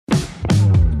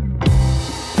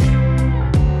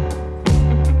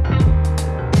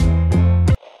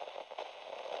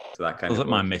to that kind of. Like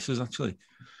my missus actually.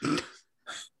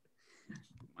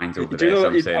 Mine's over there. I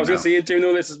was going to say, do you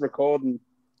know this is recording?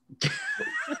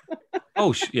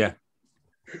 Oh yeah.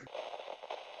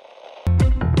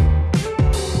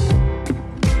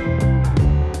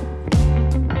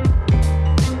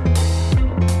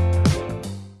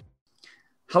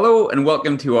 Hello and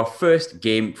welcome to our first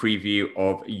game preview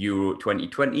of Euro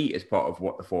 2020 as part of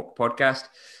What the Fork podcast.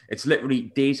 It's literally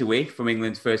days away from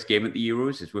England's first game at the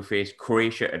Euros as we face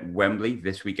Croatia at Wembley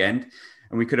this weekend.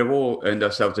 And we could have all earned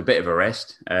ourselves a bit of a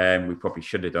rest. We probably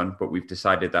should have done, but we've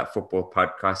decided that football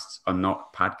podcasts are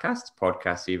not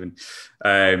podcasts even,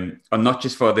 are not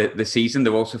just for the season,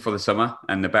 they're also for the summer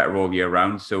and they're better all year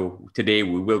round. So today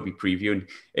we will be previewing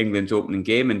England's opening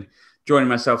game, and joining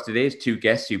myself today is two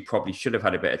guests who probably should have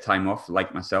had a bit of time off,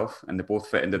 like myself, and they both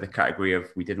fit into the category of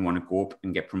we didn't want to go up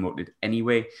and get promoted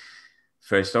anyway.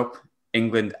 First up,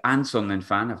 England and Sunderland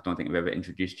fan. I don't think I've ever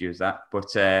introduced you as that,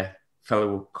 but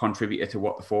fellow contributor to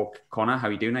What the Fork, Connor. How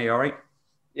are you doing? Are you all right?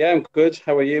 Yeah, I'm good.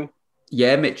 How are you?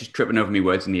 Yeah, mate, just tripping over my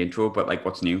words in the intro, but like,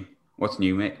 what's new? What's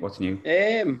new, mate? What's new?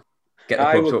 Get the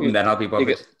pubs open, then I'll be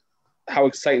bothered. How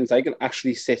exciting is I can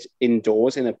actually sit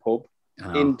indoors in a pub.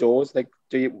 Indoors, like,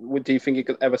 do you think you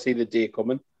could ever see the day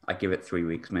coming? I give it 3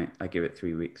 weeks, mate. I give it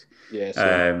 3 weeks.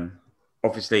 Yeah.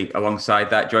 Obviously,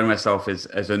 alongside that, joining myself is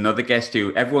another guest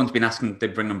who everyone's been asking to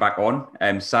bring him back on.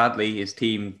 Sadly, his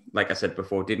team, like I said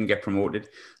before, didn't get promoted,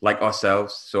 like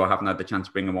ourselves. So I haven't had the chance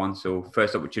to bring him on. So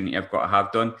first opportunity I've got to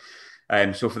have done.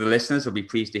 So for the listeners, I'll be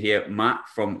pleased to hear Matt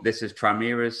from This Is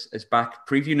Tranmere is back,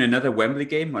 previewing another Wembley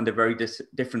game under very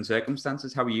different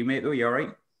circumstances. How are you, mate, though? You all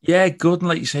right? Yeah, good. And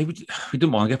like you say, we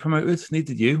didn't want to get promoted.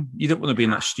 Neither did you. You don't want to be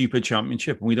in that stupid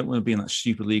Championship, and we don't want to be in that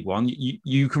stupid League One.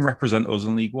 You can represent us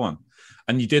in League One.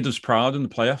 And you did us proud in the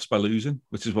playoffs by losing,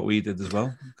 which is what we did as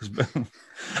well. Because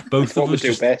both of us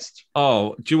do best.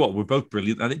 Oh, do you know what? We're both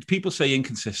brilliant. I think people say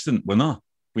inconsistent. We're not.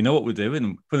 We know what we're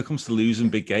doing. When it comes to losing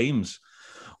big games,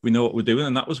 we know what we're doing.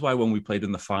 And that was why when we played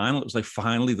in the final, it was like,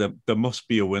 finally, there must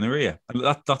be a winner here.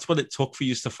 And that's what it took for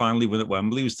you to finally win at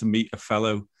Wembley, was to meet a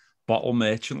fellow bottle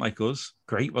merchant like us.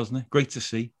 Great, wasn't it? Great to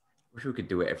see. Wish we could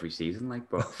do it every season, like,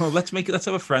 but well, let's have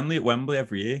a friendly at Wembley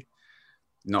every year.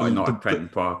 Not at Prenton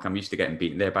Park. I'm used to getting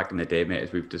beaten there back in the day, mate,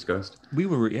 as we've discussed.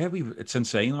 It's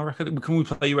insane. I reckon. Can we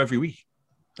play you every week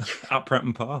at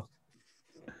Prenton Park?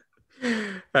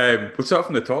 We'll start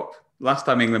from the top. Last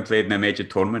time England played in a major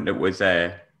tournament, it was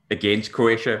against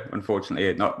Croatia.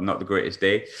 Unfortunately, not the greatest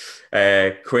day.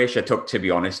 Croatia took, to be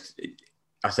honest,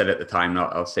 I said at the time,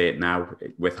 I'll say it now,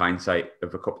 with hindsight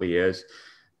of a couple of years,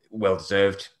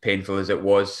 well-deserved, painful as it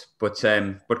was. But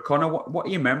Connor, what are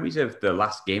your memories of the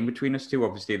last game between us two?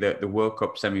 Obviously, the World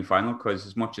Cup semi-final, because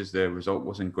as much as the result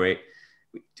wasn't great,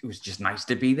 it was just nice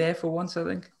to be there for once, I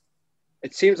think.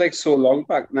 It seems like so long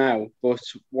back now, but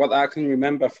what I can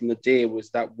remember from the day was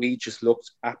that we just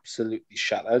looked absolutely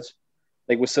shattered.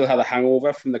 Like, we still had a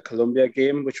hangover from the Colombia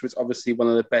game, which was obviously one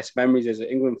of the best memories as an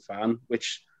England fan,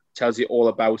 which tells you all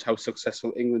about how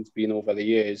successful England's been over the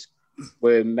years.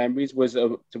 Where memories was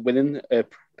to winning a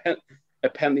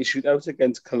penalty shootout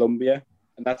against Colombia,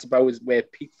 and that's about where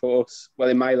it peaked for us. Well,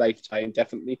 in my lifetime,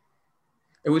 definitely.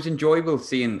 It was enjoyable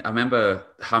seeing. I remember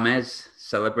James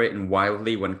celebrating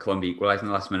wildly when Colombia equalised in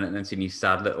the last minute, and then seeing his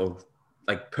sad little,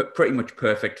 like, pretty much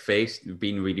perfect face,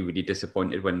 being really, really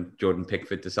disappointed when Jordan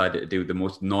Pickford decided to do the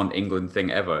most non-England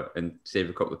thing ever and save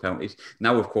a couple of penalties.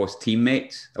 Now, of course,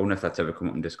 teammates. I wonder if that's ever come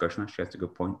up in discussion. Actually, that's a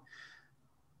good point.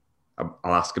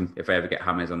 I'll ask him if I ever get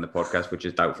James on the podcast, which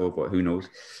is doubtful, but who knows?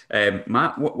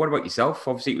 Matt, what about yourself?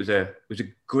 Obviously, it was a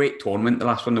great tournament, the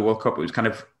last one, the World Cup. It was kind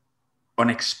of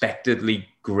unexpectedly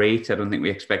great. I don't think we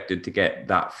expected to get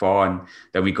that far, and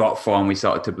then we got far and we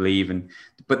started to believe.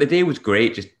 But the day was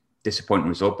great, just disappointing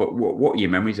result. But what are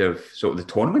your memories of sort of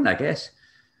the tournament, I guess?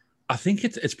 I think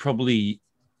it's probably,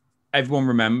 everyone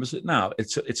remembers it now.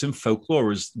 It's in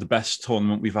folklore as the best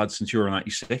tournament we've had since Euro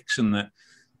 96, and that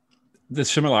the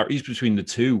similarities between the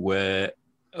two, where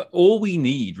all we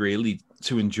need really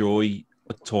to enjoy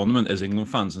a tournament as England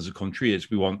fans, as a country, is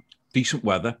we want decent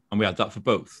weather, and we had that for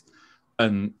both,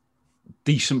 and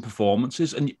decent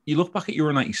performances. And you look back at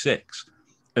Euro 96,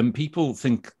 and people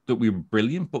think that we were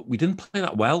brilliant, but we didn't play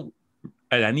that well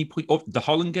at any point. Oh, the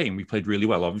Holland game, we played really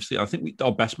well, obviously. I think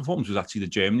our best performance was actually the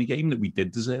Germany game that we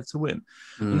did deserve to win.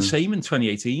 And the same in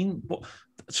 2018. But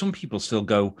some people still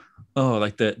go, oh,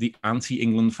 like the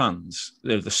anti-England fans,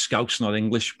 the Scouts not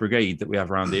English brigade that we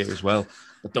have around here as well,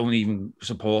 that don't even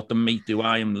support them, mate, do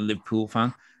I? I'm a Liverpool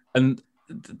fan. And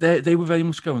they were very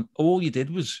much going, all you did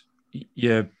was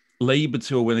you laboured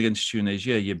to a win against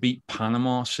Tunisia, you beat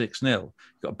Panama 6-0, you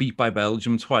got beat by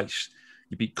Belgium twice,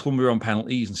 you beat Colombia on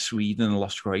penalties and Sweden and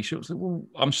lost Croatia. It was like, well,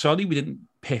 I'm sorry we didn't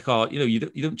pick our, you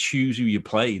don't choose who you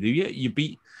play, do you? You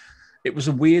beat, it was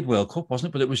a weird World Cup, wasn't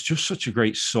it? But it was just such a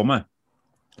great summer,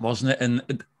 wasn't it?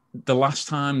 And the last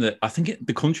time that I think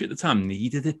the country at the time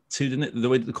needed it too, didn't it? The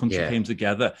way that the country came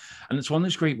together. And it's one of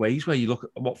those great ways where you look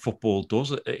at what football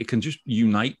does. It can just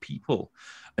unite people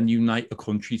and unite a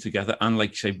country together. And like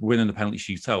you say, winning the penalty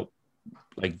shootout,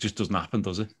 like just doesn't happen,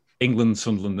 does it? England,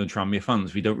 Sunderland and Tranmere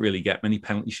fans, we don't really get many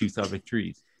penalty shootout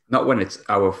victories. Not when it's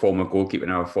our former goalkeeper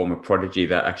and our former prodigy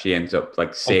that actually ends up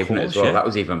like saving it as well. That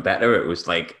was even better. It was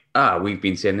like, we've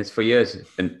been saying this for years,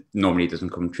 and normally it doesn't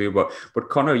come true. But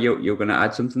Connor, you're going to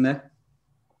add something there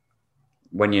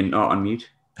when you're not on mute.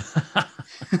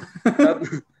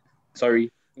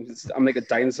 Sorry, I'm like a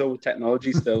dinosaur with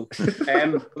technology still.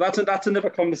 But that's another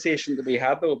conversation to be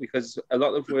had though, because a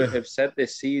lot of us have said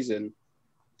this season,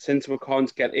 since we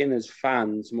can't get in as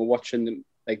fans and we're watching them,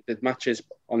 like the matches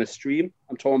on a stream.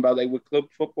 I'm talking about like with club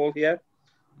football here.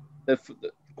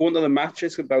 Going to the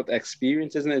matches about the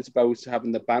experience, isn't it? It's about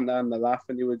having the banter and the laugh.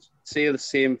 And you would say the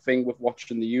same thing with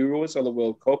watching the Euros or the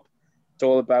World Cup. It's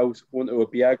all about going to a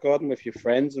beer garden with your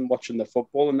friends and watching the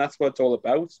football. And that's what it's all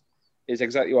about, is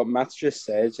exactly what Matt just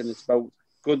said. And it's about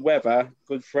good weather,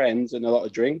 good friends, and a lot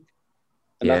of drink.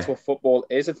 And that's what football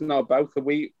is. It's not about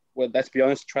well, let's be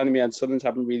honest, Tranmere and Sunderland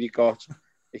haven't really got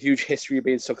a huge history of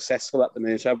being successful at the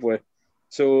minute, have we?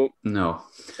 So no,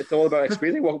 it's all about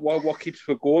experience. What keeps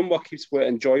us going? What keeps our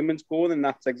enjoyment going? And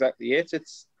that's exactly it.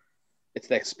 It's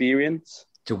the experience.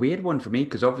 It's a weird one for me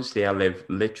because obviously I live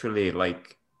literally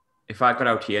like, if I got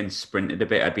out here and sprinted a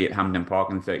bit, I'd be at Hampden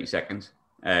Park in 30 seconds,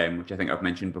 which I think I've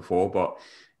mentioned before. But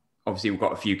obviously we've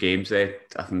got a few games there.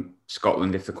 I think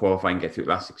Scotland, if they qualify and get through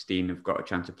the last 16, have got a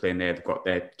chance of playing there. They've got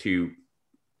their 2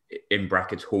 in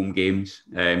brackets home games,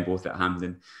 both at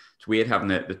Hampden. It's weird having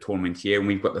the tournament here, and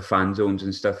we've got the fan zones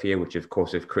and stuff here, which of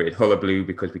course have created hullabaloo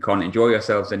because we can't enjoy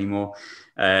ourselves anymore.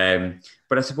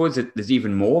 But I suppose that there's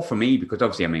even more for me because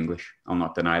obviously I'm English. I'll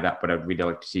not deny that, but I'd really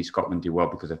like to see Scotland do well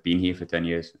because I've been here for 10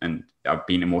 years and I've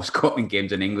been in more Scotland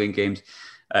games than England games.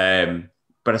 But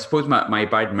I suppose my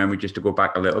abiding memory, just to go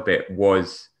back a little bit,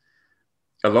 was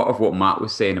a lot of what Matt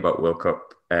was saying about World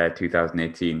Cup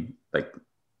 2018, like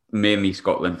mainly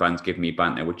Scotland fans give me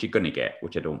banter, which you're going to get,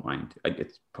 which I don't mind.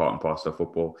 It's part and parcel of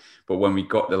football. But when we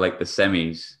got to like the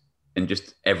semis and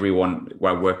just everyone,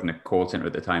 well, working a call centre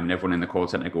at the time, and everyone in the call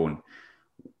centre going,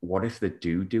 what if they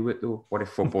do it though? What if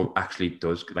football actually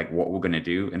does, like what we're going to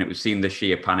do? And it was seeing the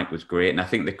sheer panic was great. And I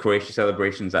think the Croatia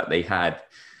celebrations that they had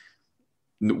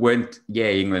weren't,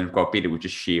 England have got beat, it was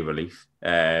just sheer relief.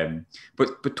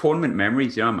 But tournament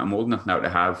memories, I'm old enough now to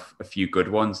have a few good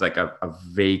ones. Like I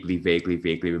vaguely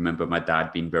remember my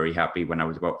dad being very happy when I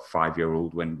was about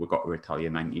 5-year-old when we got to Italia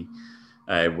 90,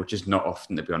 which is not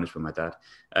often, to be honest, with my dad.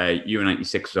 Euro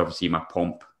 96 was obviously my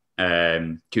pomp.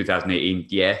 2018,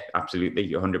 yeah, absolutely,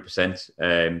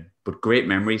 100%. But great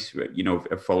memories,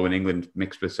 of following England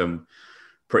mixed with some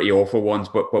pretty awful ones.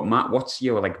 But Matt, what's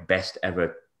your like best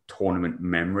ever tournament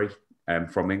memory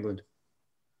from England?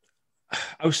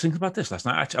 I was thinking about this last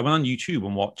night. Actually, I went on YouTube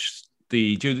and watched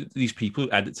these people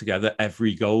who edit together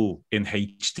every goal in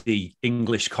HD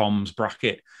English comms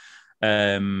bracket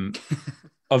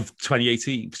of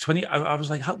 2018. I was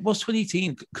like, how was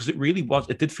 2018? Because it really was.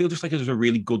 It did feel just like it was a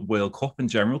really good World Cup in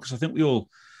general. Because I think we all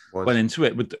went into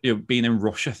it with being in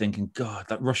Russia, thinking, God,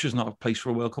 that Russia's not a place for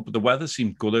a World Cup. But the weather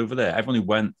seemed good over there. Everyone who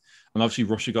went, and obviously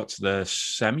Russia got to the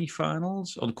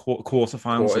semi-finals or the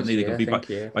quarter-finals. Didn't they? They got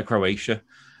beat by Croatia.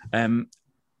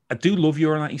 I do love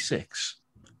Euro 96,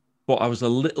 but I was a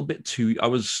little bit too. I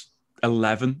was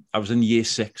 11. I was in year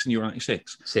 6 in Euro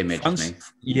 96. Same age as me.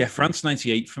 Yeah, France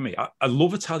 98 for me. I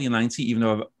love Italia 90, even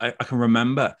though I can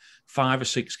remember 5 or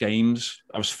 6 games.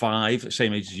 I was 5,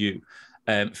 same age as you,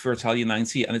 for Italia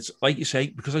 90. And it's like you say,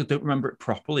 because I don't remember it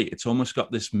properly, it's almost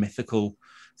got this mythical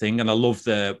thing. And I love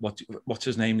what's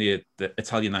his name, the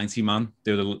Italia 90 man,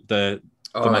 the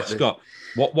mascot.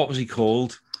 What was he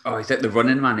called? Oh, he's like the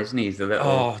running man, isn't he? He's the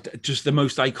little... just the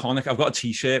most iconic. I've got a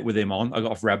T-shirt with him on. I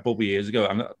got off Redbubble years ago.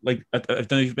 And like, I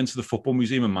don't know if you've been to the Football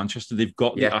Museum in Manchester. They've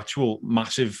got the actual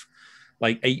massive,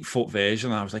 like 8-foot version.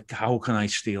 And I was like, how can I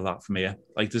steal that from here?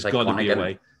 Like, there's got to be a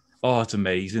way. Oh, it's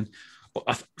amazing.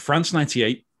 But France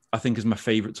 98, I think, is my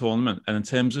favourite tournament. And in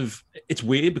terms of, it's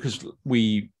weird because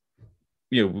we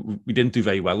didn't do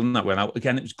very well in that. Went out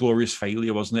again. It was glorious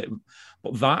failure, wasn't it?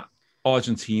 But that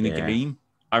Argentina game,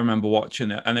 I remember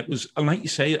watching it, and it was, and like you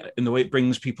say, in the way it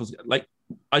brings people, like,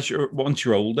 once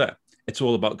you're older, it's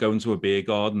all about going to a beer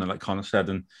garden, and like Connor said,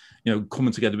 and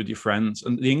coming together with your friends.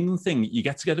 And the England thing, you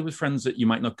get together with friends that you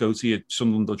might not go to your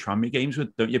Sunderland or Tranmere games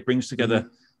with, don't you? It brings together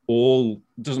all,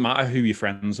 doesn't matter who your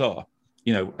friends are.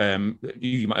 You know,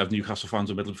 you might have Newcastle fans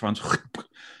or Midland fans,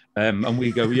 and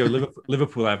we go,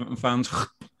 Liverpool, Everton fans,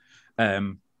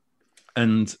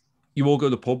 and you all go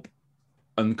to the pub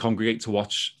and congregate to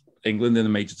watch England in a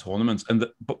major tournament.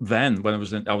 But then when I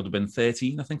would have been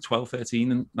 13, I think 12,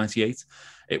 13 in 98,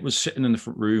 it was sitting in the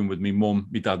front room with me mum,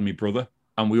 my dad, and my brother,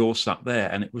 and we all sat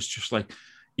there, and it was just like,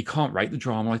 you can't write the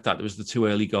drama like that. There was the 2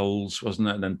 early goals, wasn't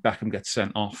it? And then Beckham gets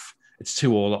sent off. It's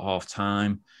 2-2 at half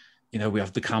time. You know, we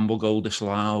have the Campbell goal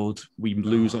disallowed. We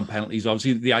lose on penalties.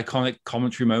 Obviously, the iconic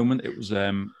commentary moment, it was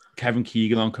Kevin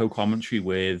Keegan on co-commentary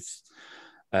with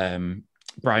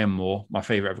Brian Moore, my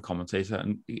favourite ever commentator.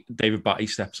 And David Batty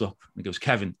steps up and goes,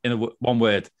 Kevin, in one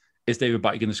word, is David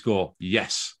Batty going to score?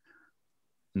 Yes.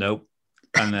 No.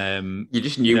 And you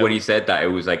just knew when he said that, it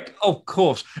was like... Oh, of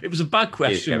course. It was a bad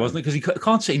question, wasn't it? Because he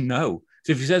can't say no.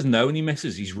 So if he says no and he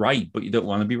misses, he's right, but you don't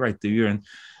want to be right, do you? And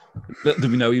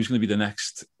we know he was going to be the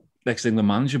next England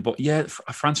manager. But yeah,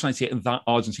 France 98 and that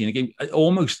Argentina game,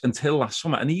 almost until last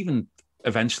summer, and even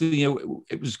eventually, you know,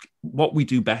 it was what we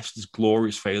do best is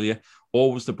glorious failure.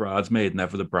 Always the bridesmaid,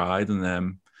 never the bride.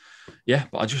 And yeah,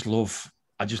 but I just love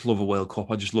a World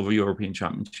Cup. I just love a European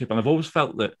Championship. And I've always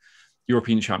felt that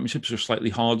European Championships are slightly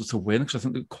harder to win because I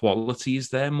think the quality is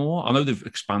there more. I know they've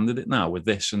expanded it now with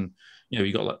this, and you know,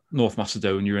 you got like North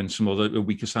Macedonia and some other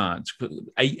weaker sides. But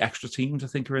 8 extra teams, I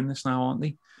think, are in this now, aren't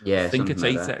they? Yeah, I think it's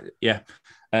 8. Yeah,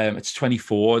 it's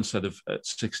 24 instead of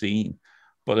 16.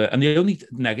 But and the only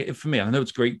negative for me, I know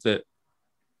it's great that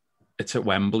it's at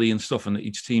Wembley and stuff, and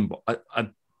each team, but I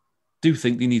do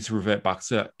think they need to revert back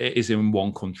to it is in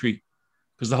one country.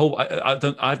 Because the whole,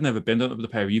 I've never been, I don't know with the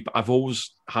pair of you, but I've always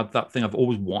had that thing. I've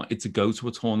always wanted to go to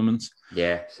a tournament.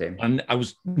 Yeah, same. And I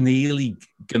was nearly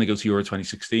going to go to Euro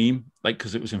 2016, like,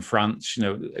 because it was in France, you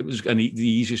know, it was the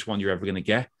easiest one you're ever going to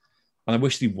get. And I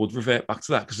wish they would revert back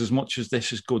to that, because as much as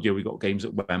this is good, yeah, we've got games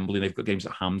at Wembley, they've got games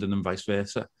at Hampden and vice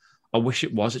versa. I wish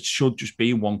it should just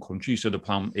be in one country. So the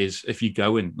plan is, if you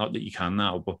go in, not that you can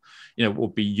now, but, you know, it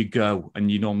would be you go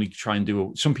and you normally try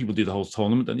and some people do the whole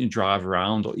tournament and you drive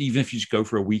around, or even if you just go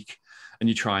for a week and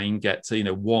you try and get to, you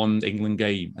know, one England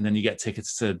game and then you get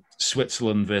tickets to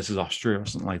Switzerland versus Austria or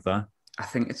something like that. I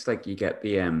think it's like you get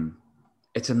the,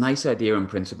 it's a nice idea in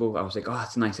principle. I was like, oh,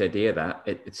 it's a nice idea that.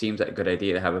 It seems like a good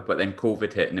idea to have it. But then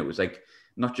COVID hit and it was like,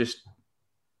 not just...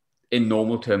 in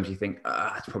normal terms, you think,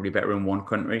 it's probably better in one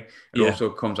country. It also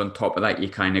comes on top of that, you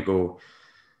kind of go,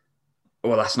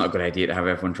 well, that's not a good idea to have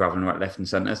everyone traveling right, left and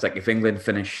centre. It's like if England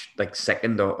finish like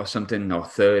second or something, or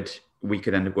third, we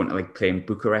could end up going to like play in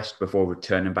Bucharest before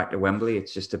returning back to Wembley.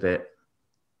 It's just a bit...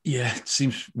 Yeah, it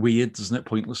seems weird, doesn't it?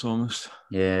 Pointless almost.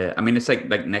 Yeah, I mean, it's like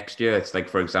next year, it's like,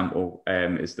 for example,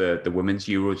 is the Women's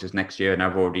Euros is next year, and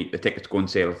the tickets go on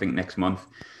sale, I think, next month.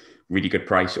 Really good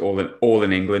price, all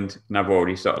in England, and I've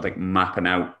already started like mapping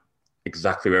out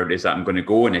exactly where it is that I'm going to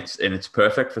go, and it's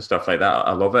perfect for stuff like that.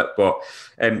 I love it. But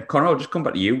Conor, I'll just come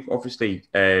back to you. Obviously,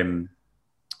 there's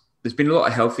been a lot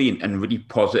of healthy and really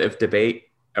positive debate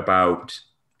about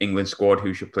England squad,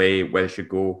 who should play, where they should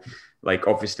go. Like,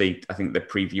 obviously, I think the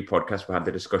preview podcast we had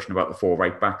the discussion about the 4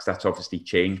 right backs. That's obviously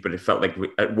changed, but it felt like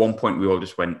at one point we all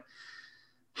just went,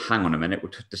 hang on a minute,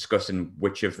 we're discussing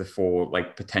which of the 4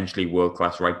 like potentially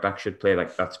world-class right backs should play.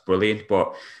 Like, that's brilliant.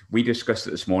 But we discussed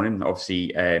it this morning,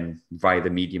 obviously, via the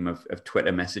medium of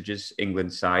Twitter messages,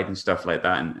 England's side and stuff like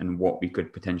that, and what we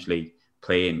could potentially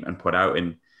play and put out.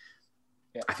 And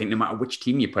I think no matter which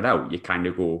team you put out, you kind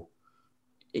of go,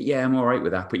 yeah, I'm all right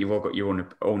with that, but you've all got your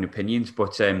own opinions.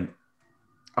 But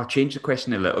I'll change the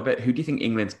question a little bit. Who do you think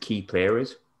England's key player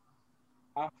is?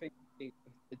 I think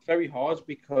it's very hard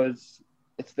because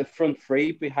it's the front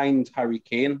 3 behind Harry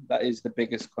Kane that is the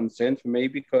biggest concern for me,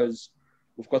 because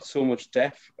we've got so much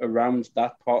depth around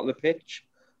that part of the pitch.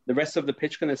 The rest of the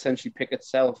pitch can essentially pick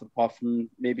itself, apart from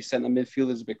maybe centre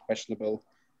midfield is a bit questionable.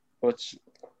 But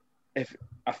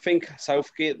I think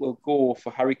Southgate will go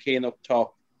for Harry Kane up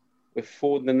top, with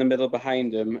Foden in the middle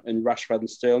behind him and Rashford and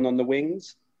Sterling on the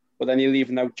wings. But then you're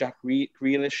leaving out Jack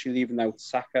Grealish, you're leaving out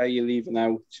Saka, you're leaving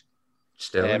out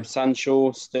Sancho.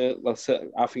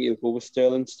 I think you'll go with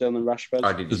Sterling and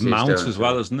Rashford. There's Mount as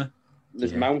well, isn't there?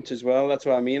 There's Mount as well. That's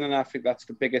what I mean, and I think that's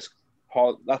the biggest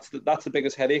part. That's the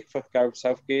biggest headache for Gareth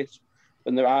Southgate.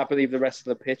 And I believe the rest of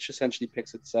the pitch essentially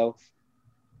picks itself.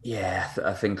 Yeah,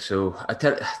 I think so.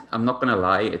 I'm not going to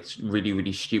lie, it's really,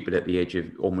 really stupid at the age of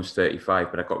almost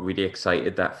 35, but I got really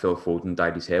excited that Phil Foden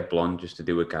dyed his hair blonde just to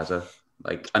do a Gaza.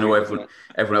 Like, I know everyone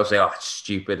else say, "Oh, it's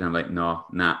stupid," and I'm like, "No,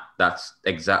 nah, that's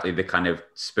exactly the kind of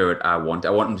spirit I want. I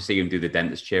want him to see him do the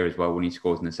dentist chair as well when he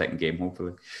scores in the second game,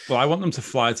 hopefully." Well, I want them to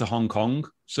fly to Hong Kong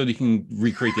so they can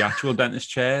recreate the actual dentist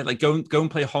chair. Like, go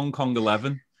and play Hong Kong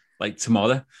 11 like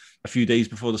tomorrow, a few days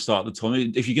before the start of the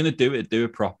tournament. If you're going to do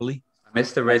it properly. I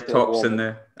missed the red tops and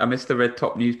I missed the red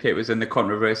top newspapers and the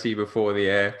controversy before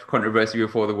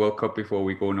the World Cup, before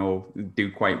we go and all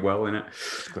do quite well in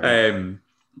it.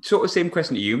 Sort of same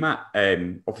question to you, Matt.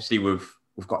 Obviously we've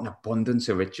got an abundance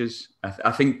of riches.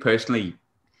 I think personally,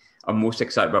 I'm most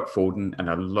excited about Foden, and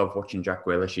I love watching Jack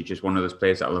Grealish. He's just one of those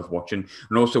players that I love watching.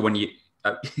 And also when you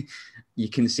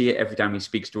can see it every time he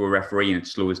speaks to a referee and it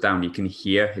slows down, you can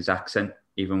hear his accent.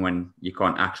 Even when you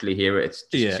can't actually hear it, it's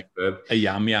just superb. A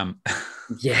yam.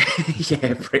 Yeah,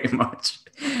 pretty much.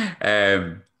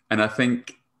 And I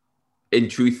think, in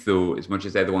truth, though, as much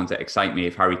as they're the ones that excite me,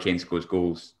 if Harry Kane scores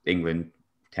goals, England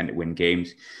tend to win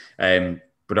games.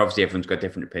 But obviously, everyone's got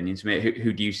different opinions. Mate,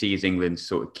 who do you see as England's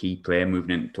sort of key player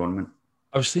moving into the tournament?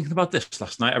 I was thinking about this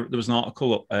last night. There was an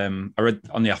article I read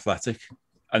on The Athletic,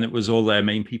 and it was all their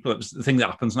main people. It was the thing that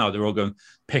happens now. They're all going to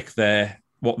pick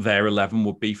what their 11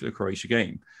 would be for the Croatia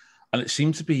game. And it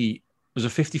seemed to be, it was a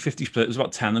 50-50 split. It was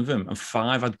about 10 of them, and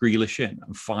 5 had Grealish in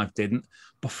and 5 didn't.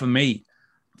 But for me,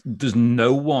 there's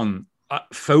no one.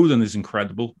 Foden is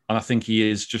incredible, and I think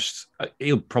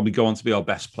he'll probably go on to be our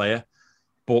best player.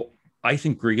 But I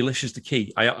think Grealish is the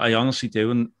key. I honestly do.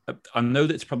 And I know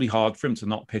that it's probably hard for him to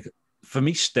not pick. For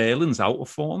me, Sterling's out of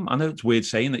form. I know it's weird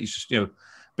saying that he's just,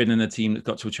 been in a team that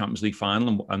got to a Champions League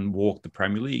final and walked the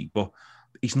Premier League, but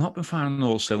he's not been firing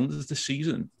all cylinders this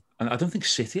season. And I don't think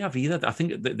City have either. I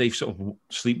think that they've sort of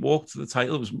sleepwalked to the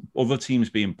title. It was other teams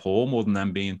being poor more than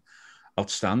them being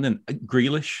outstanding.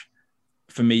 Grealish,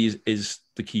 for me, is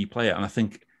the key player. And I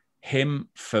think him,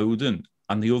 Foden,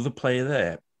 and the other player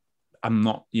there, I'm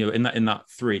not, in that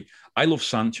 3. I love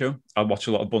Sancho. I watch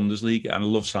a lot of Bundesliga and I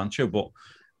love Sancho. But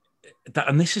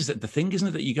this is the thing, isn't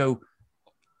it? That you go,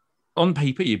 on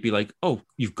paper, you'd be like, oh,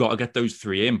 you've got to get those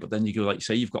 3 in. But then you go, like,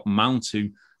 say, you've got Mount, who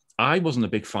I wasn't a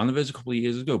big fan of his a couple of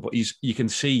years ago, but you can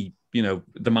see, the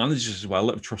managers as well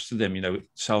that have trusted him,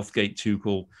 Southgate,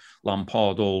 Tuchel,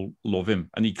 Lampard, all love him.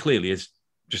 And he clearly is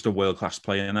just a world-class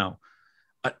player now.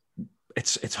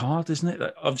 It's hard, isn't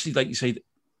it? Obviously, like you say,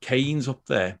 Kane's up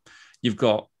there. You've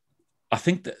got, I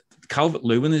think that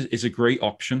Calvert-Lewin is a great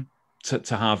option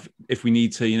to have if we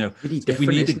need to, really if we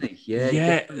need to,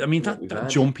 yeah. I mean that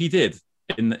jump he did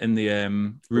in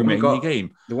the Romania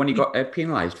game, the one he got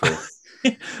penalised for.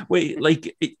 Wait,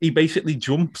 like he basically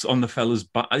jumps on the fella's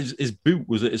back. His boot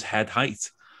was at his head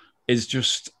height. Is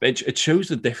just it shows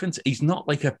the difference. He's not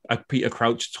like a Peter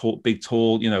Crouch, big,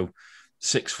 tall,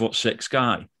 6'6"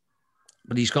 guy,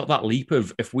 but he's got that leap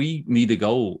of, if we need a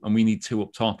goal and we need 2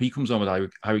 up top, he comes on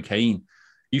with Harry Kane.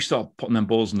 You start putting them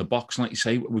balls in the box, and like you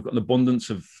say, we've got an abundance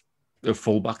of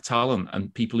fullback talent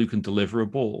and people who can deliver a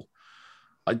ball.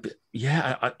 I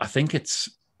think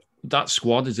that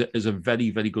squad is a very,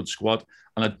 very good squad.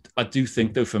 And I do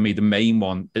think, though, for me, the main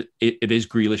one, it is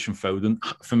Grealish and Foden,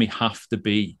 for me, have to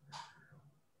be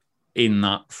in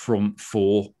that front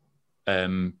 4.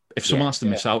 If someone has to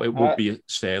miss out, it would be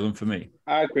Sterling for me.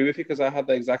 I agree with you, because I had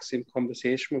the exact same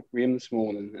conversation with Graham this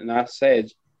morning, and I said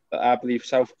that I believe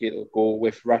Southgate will go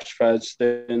with Rashford,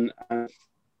 Sterling,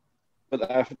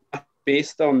 but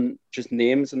based on just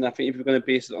names, and I think if you're going to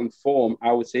base it on form,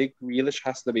 I would say Grealish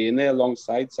has to be in there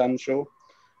alongside Sancho.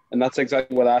 And that's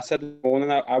exactly what I said this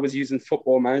morning. I was using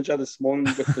Football Manager this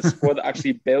morning with the squad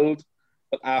actually build,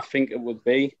 but I think it would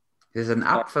be. There's an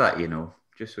app for that,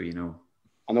 just so you know.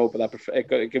 I know, but I prefer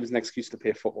it gives an excuse to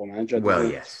play Football Manager. Well,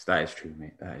 yes, that is true,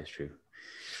 mate. That is true.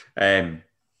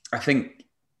 I think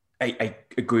I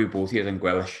agree with both of you on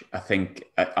Grealish. I think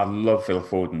I love Phil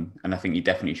Foden, and I think he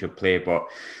definitely should play. But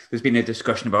there's been a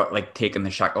discussion about like taking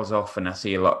the shackles off, and I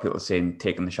see a lot of people saying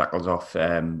taking the shackles off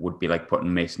would be like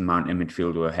putting Mason Mount in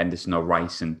midfield or Henderson or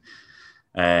Rice, and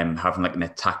having like an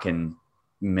attacking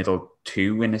middle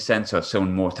 2 in a sense, or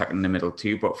someone more attacking in the middle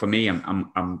 2. But for me,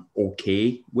 I'm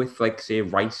okay with like say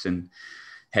Rice and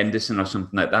Henderson or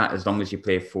something like that, as long as you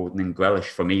play Foden and Grealish.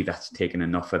 For me, that's taken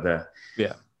enough of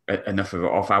enough of it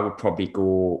off. I would probably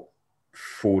go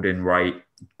Foden right,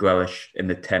 Grealish in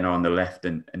the 10 on the left,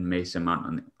 and Mason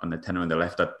Mount on the 10 on the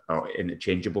left are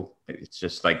interchangeable. It's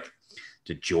just like, it's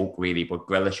a joke really, but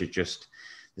Grealish is just,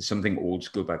 there's something old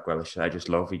school about Grealish that I just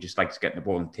love. He just likes getting the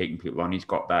ball and taking people on. He's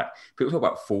got that. People talk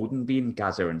about Foden being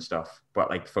Gaza and stuff, but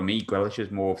like for me, Grealish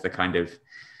is more of the kind of...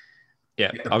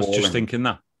 Yeah, I was just thinking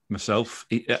that myself.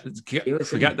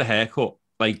 Forget the haircut.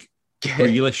 Like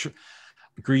Grealish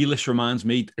Grealish reminds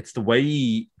me, it's the way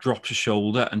he drops his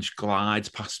shoulder and just glides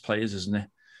past players, isn't it?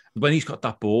 When he's got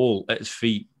that ball at his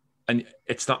feet, and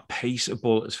it's that pace of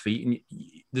ball at his feet,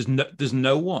 and there's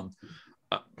no one.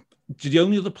 The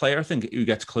only other player I think who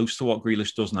gets close to what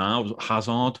Grealish does now was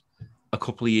Hazard a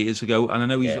couple of years ago, and I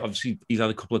know he's had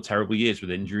a couple of terrible years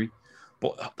with injury,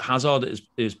 but Hazard at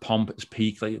his pomp at his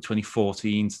peak, like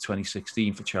 2014 to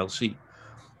 2016 for Chelsea,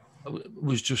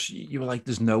 was just, you were like,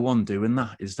 there's no one doing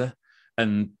that, is there?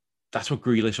 And that's what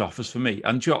Grealish offers for me.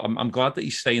 And Joe, I'm glad that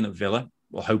he's staying at Villa.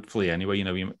 Well, hopefully anyway. You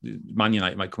know, Man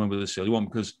United might come in with a silly one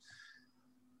because,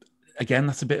 again,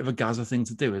 that's a bit of a Gazza thing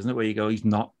to do, isn't it? Where you go, he's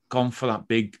not gone for that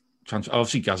big transfer.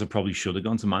 Obviously, Gazza probably should have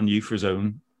gone to Man U for his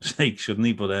own sake, shouldn't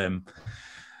he? But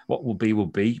what will be, will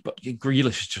be. But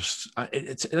Grealish is just,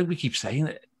 it's like we keep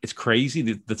saying, it's crazy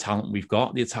the talent we've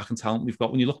got, the attacking talent we've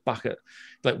got. When you look back at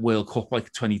like World Cup,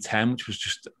 like 2010, which was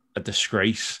just a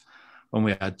disgrace when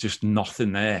we had just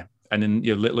nothing there. And in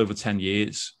a little over 10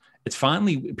 years, it's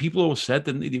finally, people always said,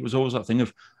 didn't they? It was always that thing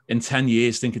of, in 10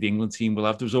 years, think of the England team we'll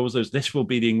have. There was always those, this will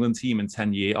be the England team in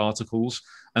 10-year articles.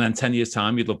 And then 10 years'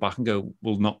 time, you'd look back and go,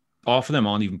 well, not half of them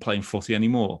aren't even playing footy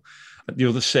anymore. The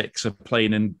other 6 are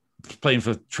playing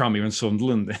for Tranmere and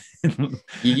Sunderland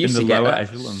you used in to the get lower that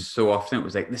echelons. so often. It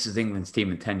was like, this is England's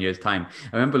team in 10 years' time.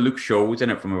 I remember Luke Shaw was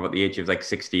in it from about the age of like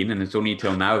 16, and it's only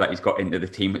until now that he's got into the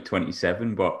team at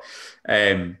 27. But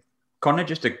Connor,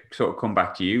 just to sort of come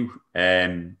back to you,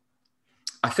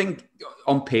 I think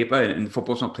on paper, and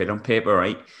football's not played on paper,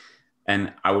 right?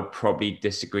 And I would probably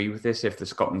disagree with this if the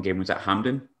Scotland game was at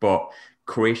Hampden, but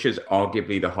Croatia's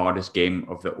arguably the hardest game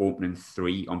of the opening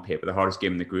 3 on paper, the hardest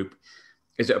game in the group.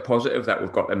 Is it a positive that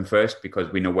we've got them first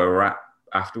because we know where we're at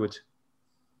afterwards?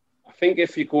 I think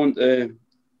if you're going to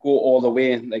go all the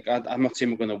way, like I'm not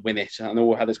saying we're going to win it. I know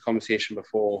we had this conversation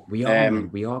before. We are going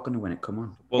to win it. Come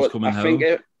on.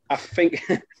 I think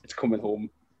it's coming home.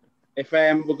 If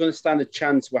we're going to stand a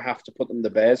chance, we have to put them the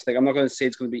Bears. Like, I'm not going to say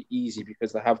it's going to be easy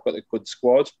because they have got a good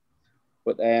squad,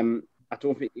 but I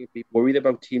don't think you'd be worried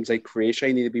about teams like Croatia.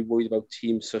 You need to be worried about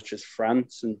teams such as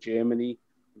France and Germany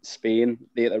and Spain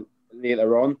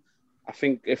later on. I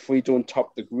think if we don't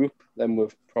top the group, then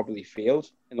we've probably failed,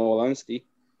 in all honesty.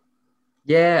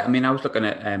 Yeah, I mean, I was looking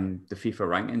at the FIFA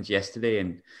rankings yesterday,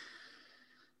 and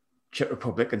Czech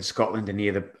Republic and Scotland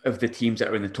are of the teams that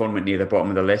are in the tournament near the bottom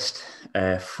of the list.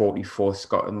 44th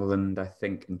Scotland, I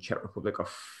think, and Czech Republic are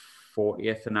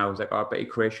 40th. And I was like, I bet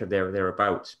Croatia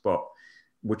thereabouts, but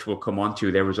which we'll come on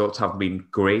to. Their results have been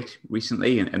great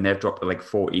recently, and they've dropped to like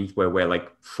 14th, where we're like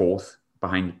 4th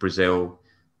behind Brazil,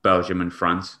 Belgium, and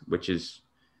France, which is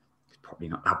probably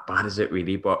not that bad, is it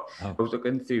really? But I was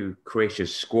looking through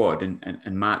Croatia's squad,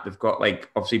 and Matt, they've got like,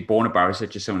 obviously Borna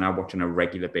Barisic is someone I watch on a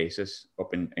regular basis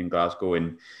up in Glasgow,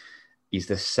 and he's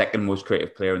the second most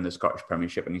creative player in the Scottish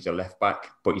Premiership, and he's a left back,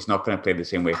 but he's not going to play the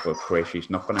same way for Croatia. He's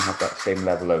not going to have that same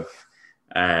level of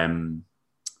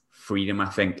freedom, I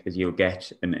think, as you'll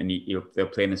get, and they'll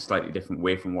play in a slightly different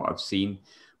way from what I've seen.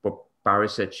 But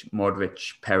Barisic,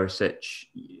 Modric, Perisic,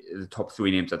 the top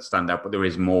 3 names that stand out, but there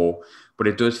is more. But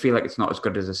it does feel like it's not as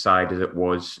good as a side as it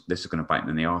was. This is going to bite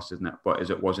them in the arse, isn't it? But as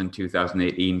it was in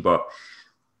 2018. But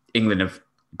England have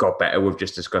got better. We've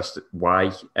just discussed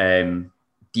why. Do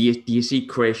you see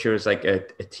Croatia as like a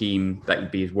team that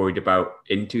you'd be as worried about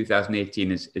in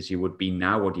 2018 as you would be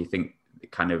now? Or do you think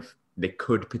they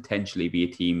could potentially be a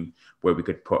team where we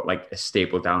could put like a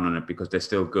staple down on it because they're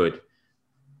still good?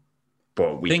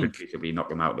 But we could basically knock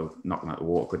them out of the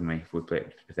water, couldn't we, if we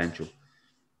played potential?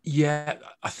 Yeah,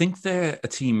 I think they're a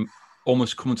team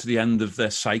almost coming to the end of their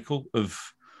cycle of...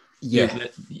 Yeah.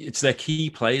 It's their key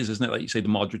players, isn't it? Like you say, the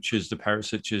Modric's, the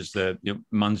Perisic's, the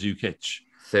Mandzukic.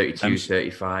 32,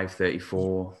 35,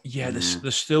 34. Yeah,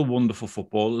 they're still wonderful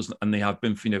footballers, and they have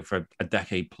been for a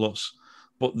decade plus.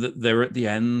 But they're at the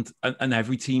end, and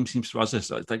every team seems to have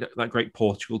this. Like that great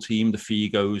Portugal team, the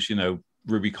Figos,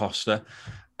 Rui Costa.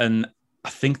 And I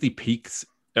think they peaked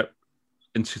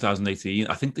in 2018.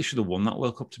 I think they should have won that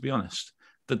World Cup, to be honest.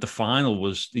 The final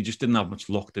was, they just didn't have much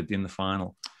luck, did they, in the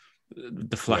final?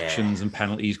 Deflections and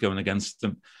penalties going against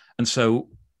them. And so,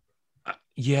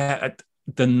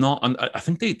 they're not, and I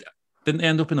think didn't they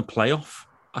end up in a playoff,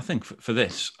 I think, for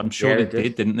this? I'm sure they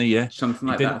did, didn't they? Yeah. Something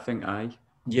like that, I think,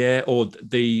 Yeah, or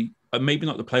they, maybe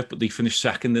not the playoff, but they finished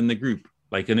second in the group.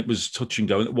 And it was touch and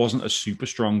go, and it wasn't a super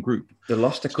strong group. They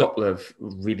lost a couple of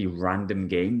really random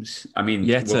games. I mean,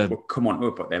 we'll come on to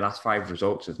it, but their last 5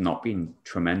 results have not been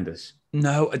tremendous.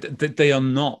 No, they are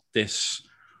not this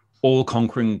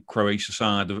all-conquering Croatia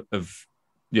side of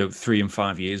 3 and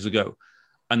 5 years ago.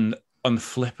 And on the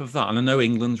flip of that, and I know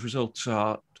England's results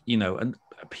are, and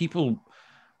people,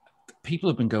 people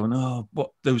have been going, oh, but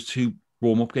those 2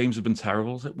 warm-up games have been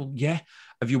terrible. Like, well, yeah.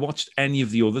 Have you watched any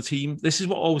of the other team? This is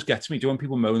what always gets me. Do you when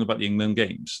people moan about the England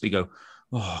games? They go,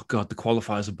 oh, God, the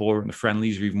qualifiers are boring. The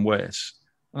friendlies are even worse.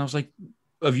 And I was like,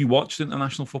 have you watched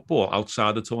international football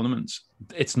outside the tournaments?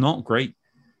 It's not great.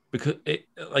 Because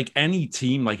like any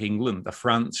team like England, or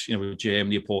France,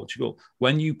 Germany or Portugal,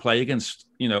 when you play against,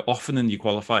 often in your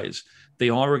qualifiers, they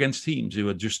are against teams who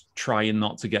are just trying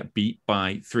not to get beat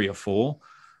by 3 or 4.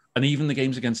 And even the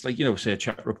games against, like, say a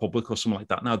Czech Republic or something like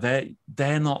that. Now,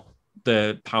 they're not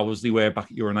the powers they were back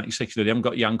at Euro 96. They haven't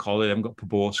got Jan Koller, they haven't got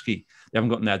Poborský, they haven't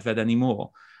got Nedved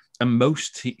anymore. And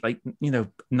most,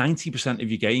 90% of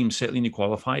your games, certainly in your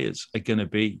qualifiers, are going to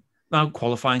be, now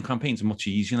qualifying campaigns are much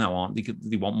easier now, aren't they?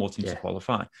 They want more teams to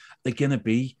qualify. They're going to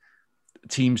be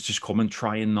teams just coming,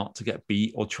 trying not to get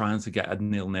beat or trying to get a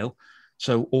 0-0.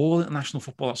 So all international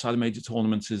football outside of major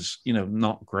tournaments is,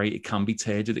 not great. It can be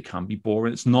turgid, it can be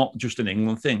boring. It's not just an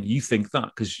England thing. You think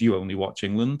that because you only watch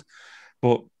England.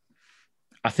 But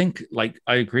I think, I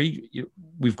agree,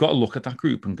 we've got to look at that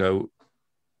group and go,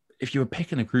 if you were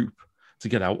picking a group to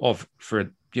get out of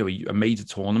for a major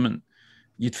tournament,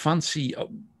 you'd fancy,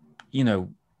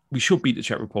 we should beat the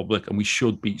Czech Republic and we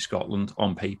should beat Scotland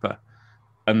on paper.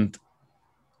 And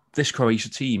this Croatia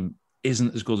team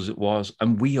isn't as good as it was.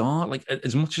 And we are,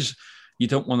 as much as you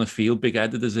don't want to feel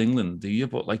big-headed as England, do you?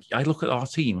 But, I look at our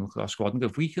team, look at our squad and go,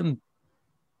 if we can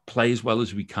play as well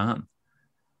as we can,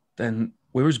 then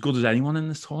we're as good as anyone in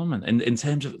this tournament. And in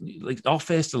terms of, our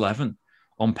first 11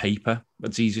 on paper,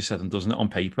 that's easier said than doesn't it, on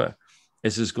paper,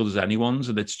 is as good as anyone's.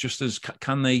 And it's just as,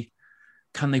 can they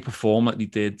perform like they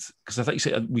did? Because I think you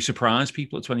said we surprised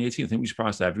people at 2018. I think we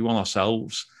surprised everyone,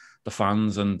 ourselves, the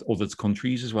fans, and other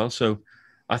countries as well. So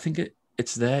I think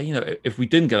it's there. If we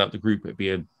didn't get out the group, it'd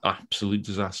be an absolute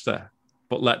disaster.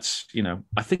 But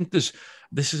I think this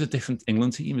is a different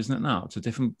England team, isn't it now? It's a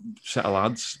different set of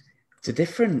lads. It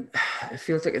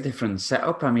feels like a different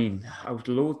setup. I mean, I would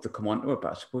loathe to come onto it,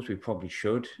 but I suppose we probably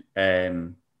should.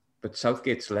 But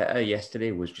Southgate's letter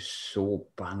yesterday was just so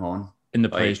bang on. In the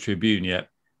Players' Tribune, yeah.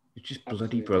 It's just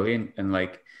bloody brilliant. And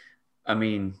I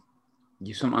mean,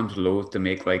 you sometimes loathe to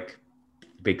make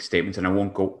big statements, and I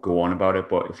won't go on about it,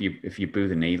 but if you boo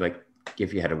the knee,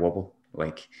 give your head a wobble.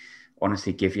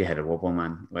 Honestly, give your head a wobble,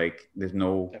 man. There's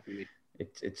no... Definitely.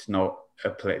 It's not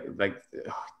a play,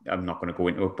 I'm not going to go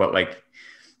into it, but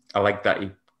I like that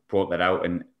he brought that out,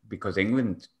 and because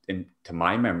England, to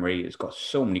my memory, has got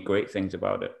so many great things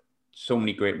about it. So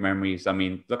many great memories. I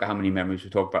mean, look at how many memories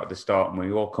we talked about at the start, and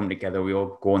we all come together, we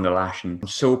all go on the lash, and I'm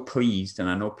so pleased, and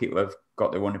I know people have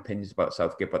got their own opinions about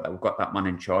Southgate, but we've got that man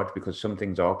in charge, because some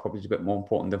things are probably a bit more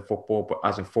important than football. But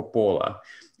as a footballer,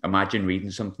 imagine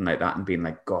reading something like that and being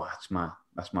like, God, that's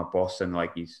my boss, and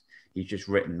he's just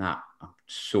written that. I'm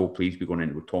so pleased we're going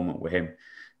into a tournament with him.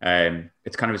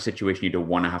 It's kind of a situation you don't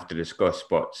want to have to discuss,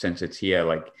 but since it's here,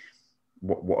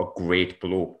 what a great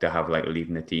bloke to have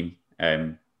leading the team.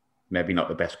 Maybe not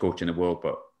the best coach in the world,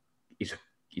 but he's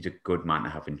a good man to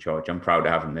have in charge. I'm proud to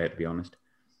have him there, to be honest.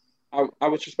 I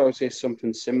was just about to say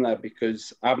something similar,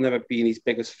 because I've never been his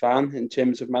biggest fan in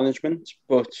terms of management,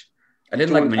 but I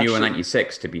didn't like him in Euro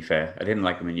 96, to be fair. I didn't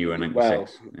like him in Euro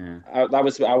 96. Well, yeah.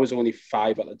 I was only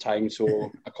 5 at the time,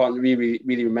 so I can't really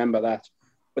remember that.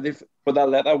 But that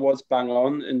letter was bang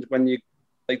on, and when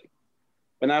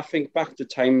I think back to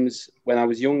times when I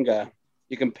was younger,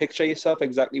 you can picture yourself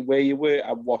exactly where you were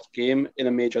at what game in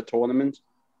a major tournament.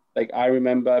 I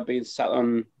remember being sat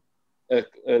on a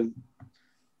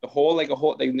hall,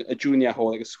 a junior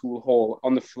hall, a school hall,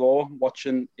 on the floor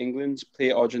watching England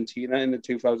play Argentina in the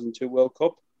 2002 World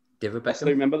Cup. I still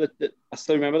remember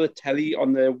the telly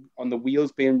on the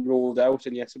wheels being rolled out,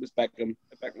 and yes, it was Beckham,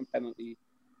 a Beckham penalty,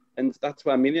 and that's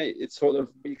what I mean. It's sort of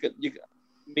me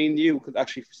and you could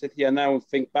actually sit here now and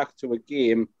think back to a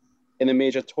game in a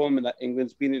major tournament that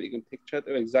England's been in. You can picture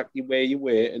exactly where you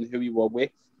were and who you were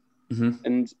with. Mm-hmm.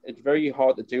 And it's very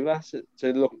hard to do that,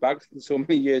 to look back in so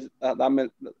many years, that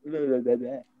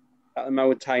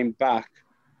amount of time back,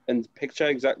 and picture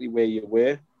exactly where you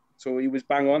were. So he was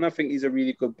bang on. I think he's a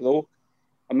really good bloke.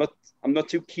 I'm not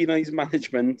too keen on his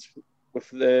management with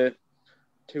the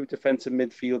 2 defensive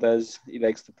midfielders he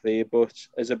likes to play, but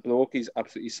as a bloke, he's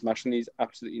absolutely smashing. He's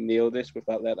absolutely nailed this with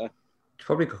that letter. It's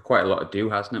probably got quite a lot to do,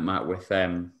 hasn't it, Matt, with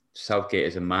Southgate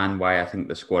as a man, why I think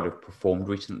the squad have performed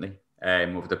recently.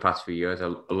 Over the past few years, a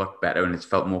lot better, and it's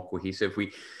felt more cohesive.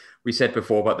 We said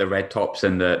before about the red tops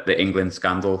and the England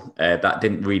scandal. That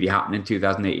didn't really happen in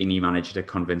 2018. He managed to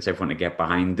convince everyone to get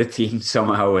behind the team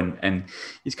somehow, and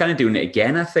he's kind of doing it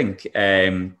again, I think.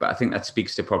 But I think that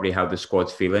speaks to probably how the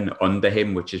squad's feeling under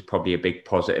him, which is probably a big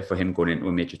positive for him going into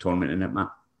a major tournament, isn't it,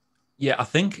 Matt? Yeah, I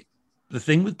think the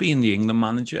thing with being the England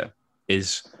manager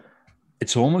is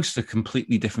it's almost a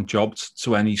completely different job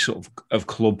to any sort of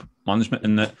club management,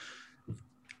 in that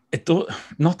it do,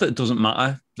 not that it doesn't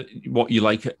matter what you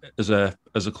like as a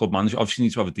club manager. Obviously, you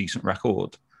need to have a decent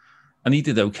record, and he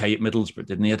did okay at Middlesbrough,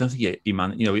 didn't he? I don't think he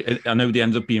managed. You know, I know they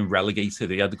ended up being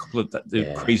relegated. He had a couple of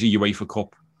the crazy UEFA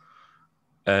Cup.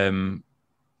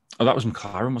 Oh, that was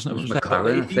McLaren, wasn't it? It was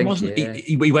McLaren, I think. He wasn't. Yeah.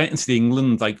 He went into the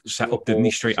England set up, didn't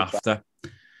he? Straight after.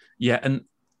 Yeah,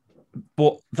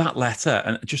 but that letter,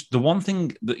 and just the one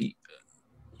thing that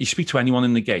you speak to anyone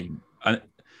in the game, and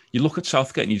you look at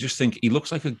Southgate and you just think he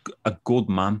looks like a good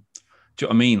man. Do you know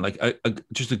what I mean? Like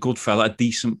just a good fella, a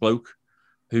decent bloke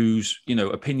whose,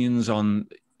 opinions on,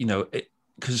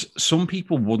 because some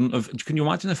people wouldn't have. Can you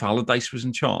imagine if Allardyce was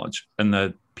in charge and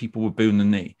the people were booing the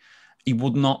knee? He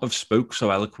would not have spoke so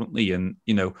eloquently, and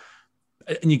you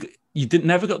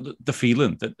never got the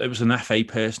feeling that there was an FA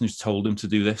person who's told him to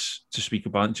do this, to speak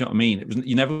about it. Do you know what I mean?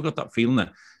 You never got that feeling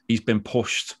that he's been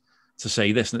pushed to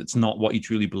say this and it's not what he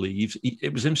truly believes.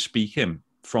 It was him speaking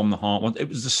from the heart. It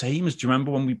was the same as, do you remember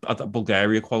when we had that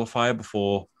Bulgaria qualifier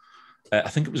before? I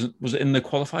think it was it in the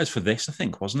qualifiers for this, I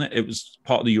think, wasn't it? It was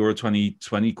part of the Euro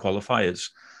 2020 qualifiers.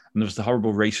 And there was the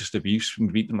horrible racist abuse. We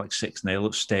beat them like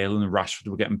 6-0. Sterling and Rashford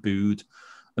were getting booed.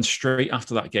 And straight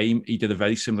after that game, he did a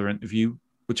very similar interview,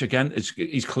 which again,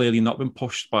 he's clearly not been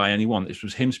pushed by anyone. This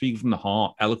was him speaking from the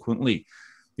heart, eloquently,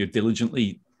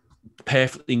 diligently,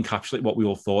 perfectly encapsulate what we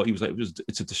all thought. He was like,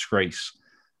 it's a disgrace.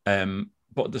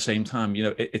 But at the same time,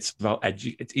 it's about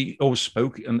he always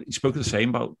spoke, and he spoke the same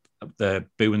about the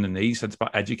booing the knee. He said it's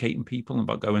about educating people and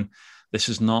about going, this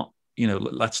is not,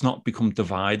 let's not become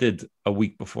divided a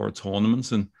week before a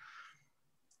tournament. And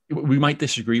we might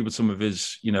disagree with some of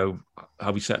his,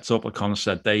 how he sets up. Like Connor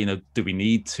said there, do we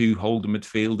need two holding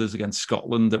midfielders against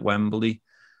Scotland at Wembley?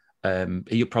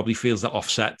 He probably feels that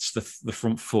offsets the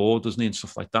front four, doesn't he, and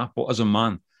stuff like that. But as a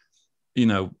man,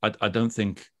 I don't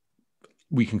think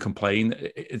we can complain.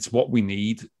 It's what we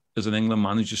need as an England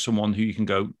manager, someone who you can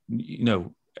go,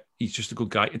 he's just a good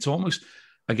guy. It's almost,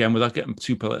 again, without getting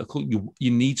too political,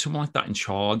 you need someone like that in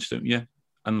charge, don't you?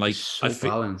 And like,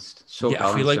 balanced.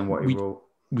 I feel like in what he wrote.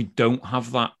 We don't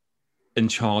have that in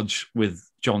charge with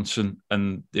Johnson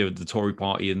and the Tory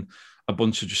party and a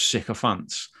bunch of just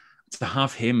sycophants. To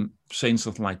have him saying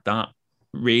something like that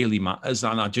really matters.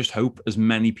 And I just hope as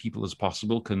many people as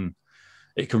possible can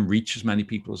reach as many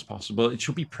people as possible. It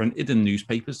should be printed in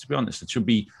newspapers, to be honest. It should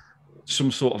be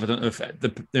some sort of, I don't know if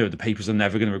the papers are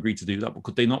never going to agree to do that, but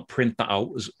could they not print that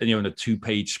out as, in a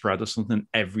 2-page spread or something in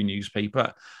every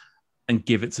newspaper and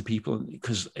give it to people?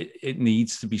 Because it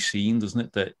needs to be seen, doesn't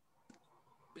it? That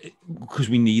because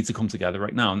we need to come together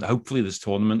right now, and hopefully this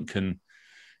tournament can,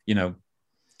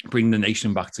 bring the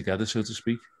nation back together, so to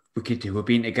speak. We could do. We've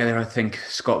been together, I think,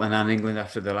 Scotland and England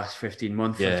after the last 15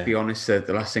 months. Yeah. Let's be honest,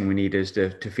 the last thing we need is to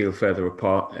feel further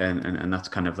apart, and that's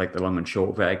kind of like the long and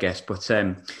short of it, I guess. But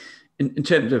in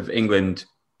terms of England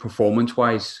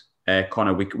performance-wise,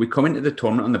 Connor, we come into the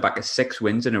tournament on the back of 6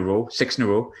 in a row,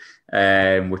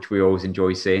 which we always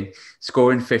enjoy seeing.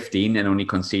 Scoring 15 and only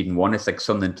conceding 1. It's like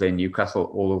Sunderland playing Newcastle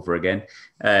all over again.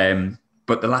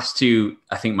 But the last 2,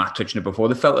 I think Matt touched on it before,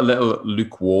 they felt a little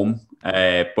lukewarm.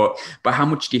 But how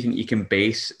much do you think you can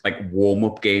base like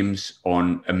warm-up games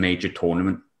on a major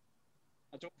tournament?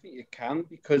 I don't think you can,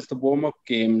 because the warm-up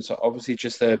games are obviously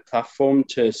just a platform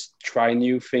to try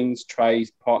new things, try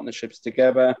partnerships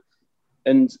together.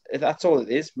 And that's all it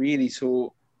is, really.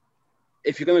 So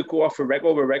if you're going to go off a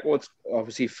record's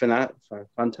obviously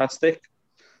fantastic.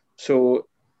 So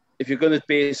if you're going to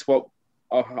base what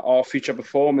our future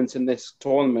performance in this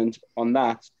tournament on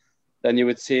that, then you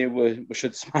would say we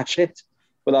should smash it.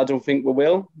 But I don't think we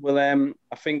will. I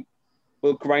think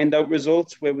we'll grind out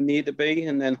results where we need to be,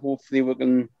 and then hopefully we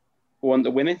can go on to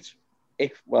win it.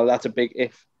 That's a big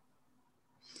if.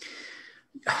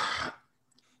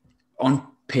 On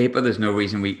paper, there's no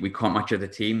reason we can't match other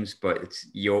teams, but it's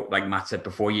like Matt said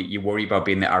before, you worry about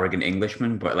being the arrogant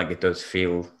Englishman, but like it does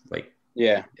feel like.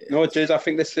 Yeah, no, it does. I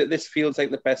think this feels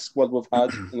like the best squad we've had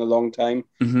in a long time.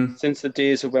 Mm-hmm. Since the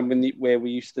days of where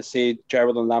we used to say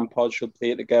Gerrard and Lampard should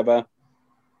play together.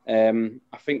 I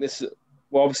think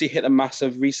we obviously hit a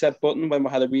massive reset button when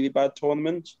we had a really bad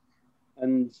tournament,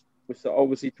 and we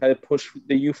obviously try to push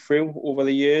the youth through over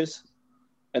the years,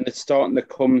 and it's starting to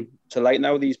come to light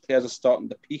now. These players are starting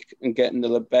to peak and getting to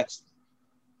the best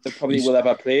they probably will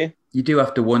ever play. You do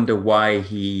have to wonder why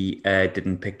he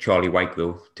didn't pick Charlie White,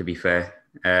 though, to be fair.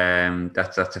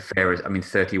 That's a fair.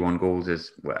 31 goals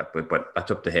is, but that's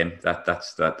up to him.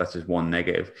 That's his one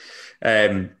negative.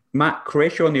 Matt,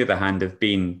 Croatia, on the other hand, have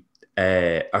been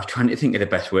I was trying to think of the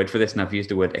best word for this, and I've used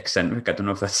the word eccentric. I don't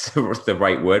know if that's the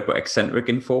right word, but eccentric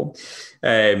in form.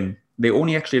 They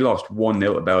only actually lost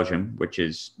 1-0 to Belgium, which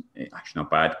is actually not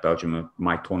bad. Belgium are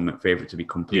my tournament favourite, to be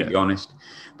completely honest.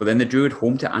 But then they drew at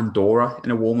home to Andorra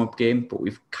in a warm-up game. But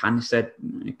we've kind of said,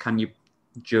 can you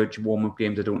judge warm-up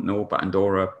games? I don't know. But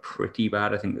Andorra are pretty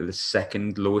bad. I think they're the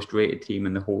second lowest rated team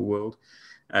in the whole world.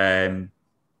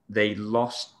 They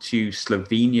lost to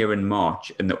Slovenia in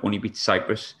March, and they only beat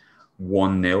Cyprus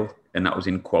 1-0, and that was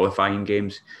in qualifying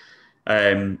games.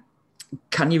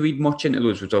 Can you read much into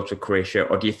those results of Croatia,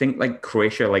 or do you think like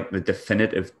Croatia, like the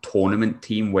definitive tournament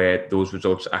team where those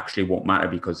results actually won't matter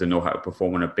because they know how to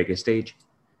perform on a bigger stage?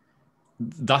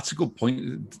 That's a good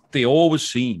point. They always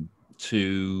seem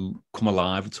to come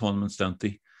alive at tournaments, don't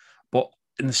they? But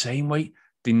in the same way,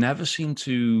 they never seem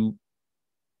to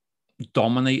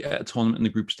dominate at a tournament in the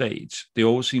group stage. They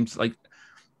always seem to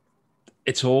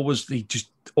they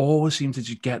just always seem to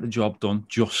just get the job done,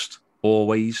 just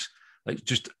always. Like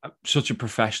just such a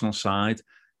professional side.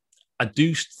 I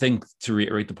do think, to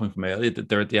reiterate the point from earlier, that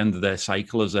they're at the end of their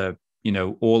cycle as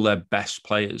all their best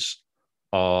players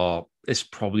are. This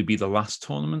probably be the last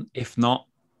tournament, if not.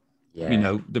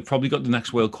 Yeah. They've probably got the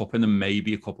next World Cup in, and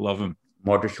maybe a couple of them.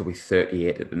 Modric will be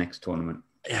 38 at the next tournament.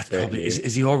 Yeah, probably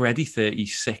is he already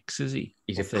 36? Is he?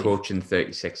 He's approaching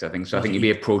 36, I think. So I think he'd be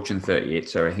approaching 38.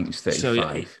 Sorry, I think he's 35. So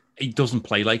yeah, he doesn't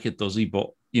play like it, does he? But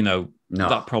no.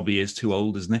 That probably is too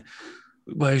old, isn't it?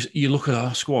 Whereas you look at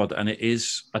our squad, and it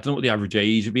is, I don't know what the average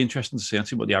age, it'd be interesting to see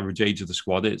actually what the average age of the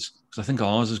squad is, because I think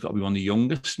ours has got to be one of the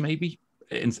youngest, maybe,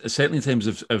 certainly in terms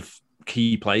of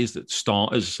key players, that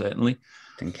starters, certainly.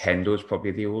 I think Hendo's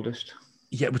probably the oldest.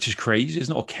 Yeah, which is crazy,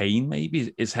 isn't it? Or Kane,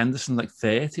 maybe. Is Henderson like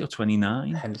 30 or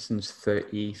 29? Henderson's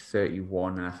 30,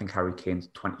 31, and I think Harry Kane's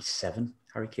 27.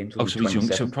 Harry Kane's so he's young,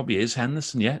 so it probably is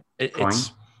Henderson, yeah.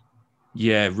 It's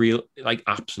real, like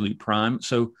absolute prime.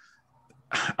 So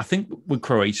I think with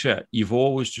Croatia, you've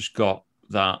always just got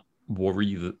that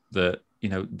worry that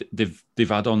they've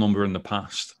had our number in the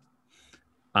past,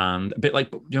 and a bit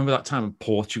like, you remember that time when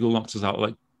Portugal knocked us out,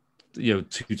 like 2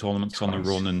 tournaments on the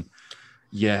run, and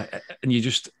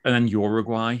and then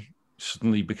Uruguay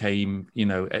suddenly became, you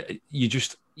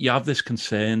have this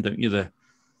concern, don't you?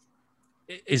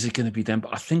 Is it going to be them?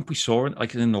 But I think we saw it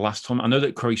like in the last time. I know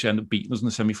that Croatia ended up beating us in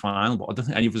the semi-final, but I don't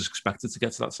think any of us expected to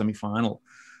get to that semi-final.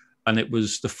 And it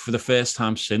was for the first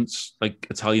time since like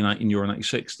Italia in Euro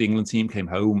 96, the England team came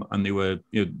home and they were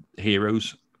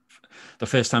heroes. The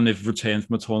first time they've returned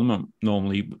from a tournament,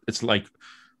 normally it's like,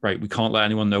 right, we can't let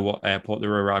anyone know what airport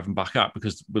they're arriving back at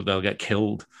because they'll get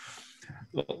killed.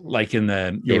 Like in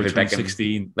the Euro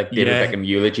 2016. Beckham, like David Beckham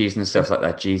eulogies and stuff like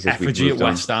that. Jesus, effigy at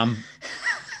West Ham.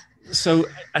 So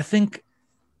I think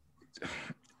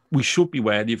we should be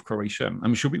wary of Croatia, and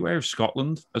we should be wary of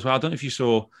Scotland as well. I don't know if you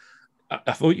saw...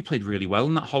 I thought you played really well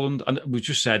in that Holland. And we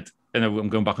just said, I'm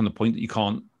going back on the point that you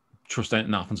can't trust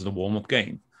anything that happens in the warm-up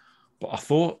game. But I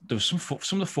thought there was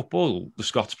some of the football the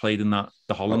Scots played in the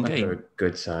Holland game. They're a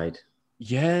good side.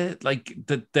 Yeah, like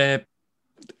they're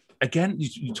again,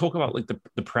 you talk about like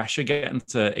the pressure getting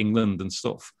to England and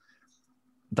stuff.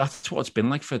 That's what it's been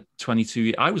like for 22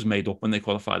 years. I was made up when they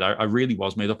qualified. I really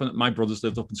was made up. And my brothers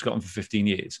lived up in Scotland for 15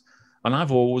 years. And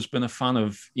I've always been a fan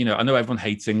of, I know everyone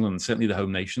hates England, certainly the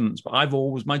home nations, but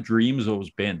my dream has always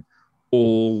been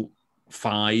all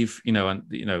 5, and,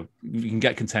 you can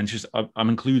get contentious. I'm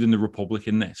including the Republic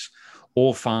in this.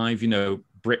 All 5,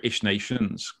 British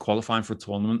nations qualifying for a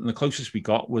tournament. And the closest we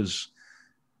got was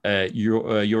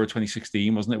Euro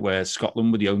 2016, wasn't it? Where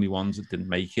Scotland were the only ones that didn't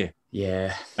make it.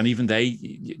 Yeah. And even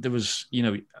there was,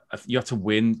 you had to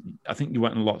win. I think you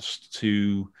went and lost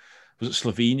to... Was it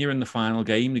Slovenia in the final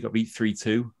game? They got beat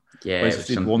 3-2. Yeah. Whereas if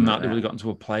they'd won that, they would have gotten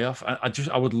to a playoff.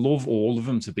 I would love all of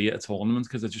them to be at a tournament,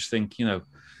 because I just think,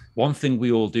 one thing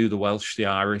we all do, the Welsh, the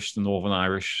Irish, the Northern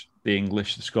Irish, the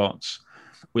English, the Scots,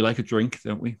 we like a drink,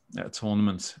 don't we? At a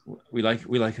tournament, we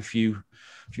like a few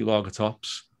lager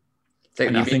tops.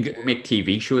 I think we make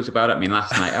TV shows about it. I mean,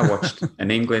 last night I watched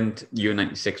an England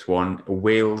U96 one, a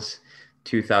Wales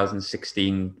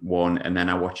 2016 one, and then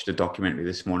I watched a documentary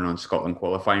this morning on Scotland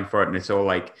qualifying for it, and it's all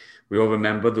like, we all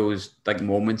remember those like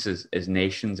moments as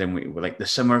nations, and we were like the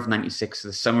summer of 96,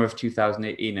 the summer of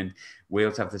 2018, and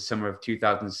Wales have the summer of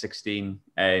 2016.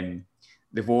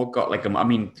 They've all got like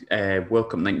World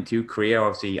Cup 92, Korea,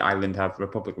 obviously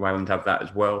Republic of Ireland have that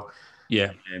as well.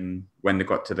 Yeah. When they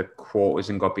got to the quarters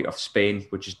and got beat off Spain,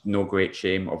 which is no great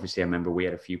shame. Obviously, I remember we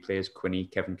had a few players, Quinny,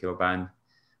 Kevin Kilban.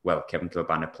 Well, Kevin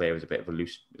Kilban, a player, was a bit of a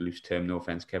loose term. No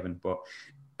offense, Kevin, but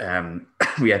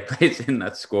we had players in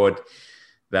that squad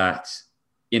that,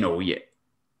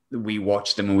 we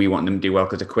watched them and we want them to do well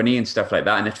because of Quinny and stuff like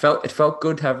that. And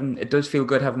it does feel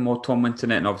good having more tournaments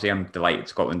in it. And obviously, I'm delighted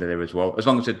Scotland are there as well. As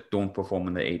long as they don't perform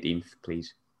on the 18th,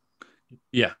 please.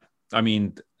 Yeah, I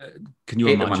mean, can you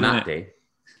Hate imagine them on that it? day?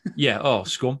 Yeah. Oh,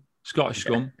 scum, Scottish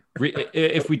scum.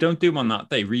 If we don't do them on that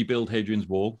day, rebuild Hadrian's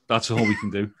Wall. That's all we can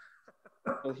do.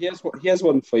 Well, here's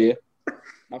one for you.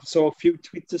 I saw a few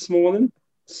tweets this morning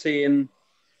saying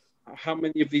how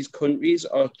many of these countries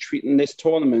are treating this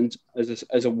tournament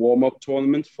as a warm-up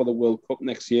tournament for the World Cup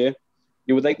next year.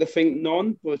 You would like to think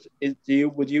none, but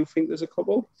would you think there's a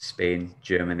couple? Spain,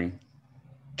 Germany.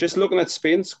 Just looking at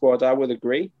Spain's squad, I would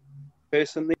agree,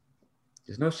 personally.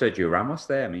 There's no Sergio Ramos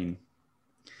there. I mean,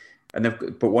 and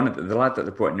but one of the lad that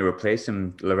they brought in to replace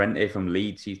him, Llorente from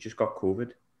Leeds, he's just got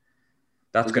COVID.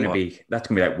 That's going to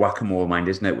be like whack-a-mole, mind,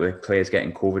 isn't it? With players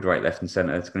getting COVID right, left, and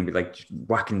centre. It's going to be like just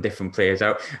whacking different players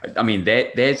out. I mean,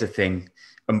 there's a thing.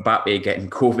 Mbappe getting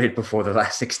COVID before the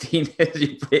last 16 years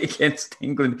you play against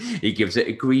England. He gives it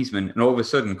a Griezmann, and all of a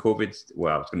sudden, COVID's.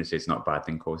 Well, I was going to say it's not a bad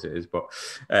thing, of course it is, but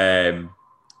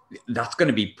that's going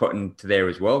to be put into there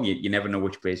as well. You never know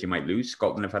which players you might lose.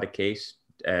 Scotland have had a case.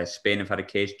 Spain have had a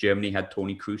case. Germany had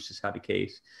Tony Kroos has had a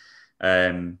case.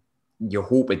 You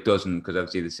hope it doesn't because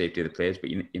obviously the safety of the players,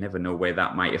 but you never know where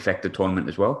that might affect the tournament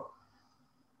as well.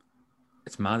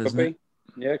 It's mad, isn't it?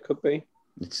 Yeah, it could be.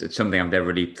 It's something I've never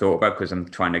really thought about because I'm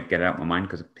trying to get it out of my mind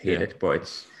because I hate it, but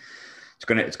it's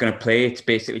gonna play. It's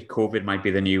basically COVID might be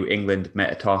the new England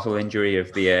metatarsal injury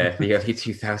of the early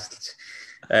 2000s.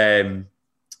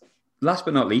 Last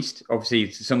but not least, obviously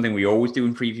it's something we always do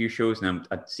in preview shows, and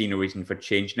I'd seen no reason for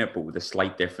changing it, but with a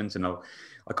slight difference. And I'll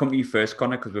come to you first,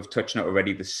 Connor, because we've touched on it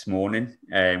already this morning,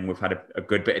 and we've had a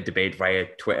good bit of debate via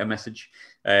Twitter message.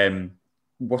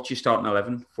 What's your starting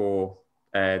 11 for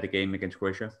the game against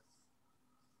Croatia?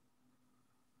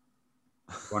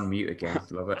 On mute again,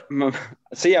 love it.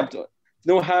 See, you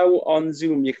know how on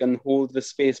Zoom you can hold the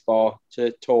space bar to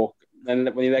talk, and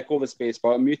when you let go of the space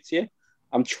bar, it mutes you?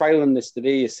 I'm trialing this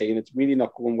today, you see, and it's really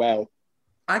not going well.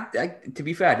 To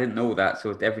be fair, I didn't know that,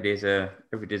 so every day's a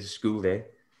school day.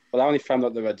 Well, I only found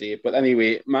out the other day. But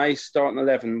anyway, my starting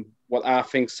 11, what I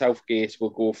think Southgate will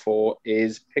go for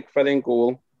is Pickford in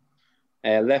goal.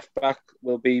 Left back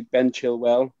will be Ben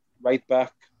Chilwell. Right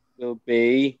back will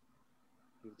be,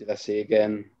 who did I say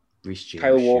again? Reece James,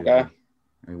 Kyle Walker.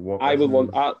 I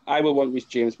will want Reece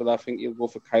James, but I think he'll go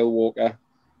for Kyle Walker.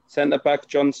 Centre back,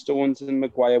 John Stones and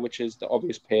Maguire, which is the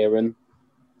obvious pairing.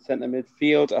 Centre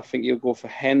midfield, I think he'll go for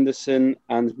Henderson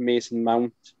and Mason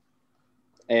Mount.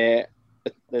 The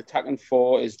attacking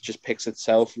four picks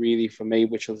itself, really, for me,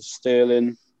 which is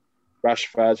Sterling,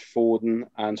 Rashford, Foden,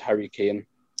 and Harry Kane.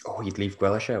 Oh, you'd leave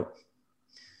Grealish out?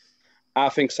 I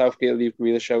think Southgate will leave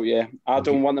Grealish out, yeah. I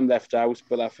don't want them left out,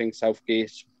 but I think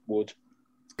Southgate would.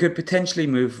 Could potentially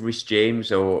move Reece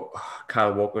James or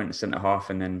Kyle Walker into centre half,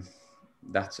 and then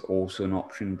that's also an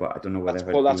option, but I don't know whether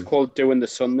that's called doing the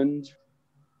Sunderland.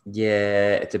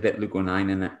 Yeah, it's a bit Luke O'Nien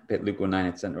in it. A bit Luke O'Nien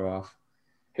at centre half.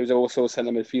 Who's also a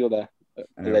centre midfielder.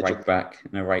 And a right back,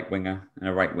 and a right winger, and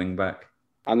a right wing back.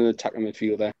 And an attacking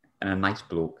midfielder. And a nice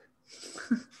bloke.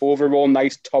 Overall,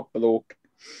 nice top bloke.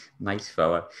 Nice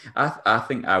fella. I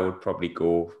think I would probably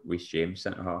go Reece James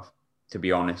centre half, to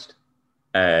be honest.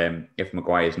 If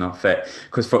Maguire's not fit.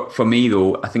 Because for me,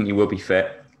 though, I think he will be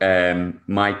fit.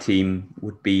 My team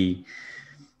would be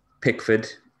Pickford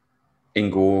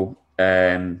in goal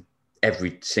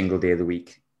every single day of the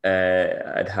week.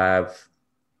 I'd have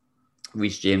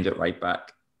Reece James at right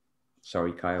back.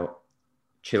 Sorry, Kyle.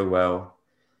 Chilwell,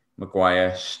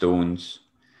 Maguire, Stones.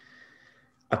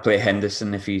 I play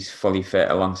Henderson if he's fully fit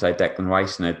alongside Declan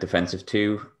Rice in a defensive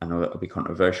two. I know that'll be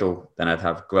controversial. Then I'd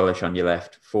have Grealish on your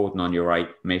left, Foden on your right,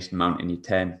 Mason Mount in your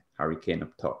 10, Harry Kane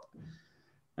up top.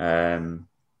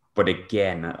 But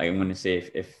again, I'm going to say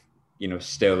if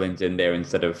Sterling's in there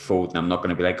instead of Foden, I'm not going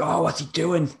to be like, oh, what's he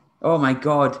doing? Oh my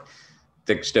God.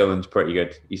 Sterling's pretty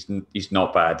good. He's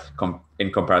not bad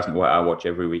in comparison to what I watch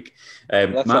every week.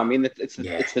 That's what I mean. It's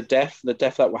the depth. The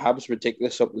depth that we have is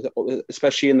ridiculous,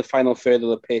 especially in the final third of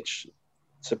the pitch.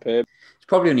 Superb. It's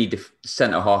probably only the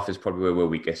centre half is probably where we're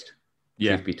weakest.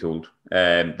 Yeah, truth be told.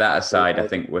 That aside, I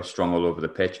think we're strong all over the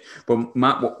pitch. But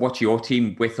Matt, what's your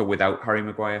team with or without Harry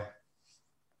Maguire?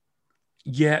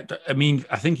 Yeah, I mean,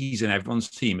 I think he's in everyone's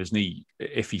team, isn't he?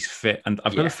 If he's fit, and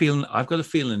I've got a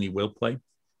feeling he will play.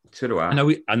 So do I.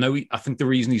 I think the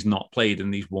reason he's not played in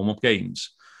these warm-up games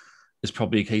is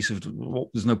probably a case of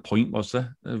there's no point, was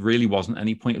there? There really wasn't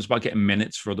any point. It was about getting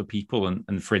minutes for other people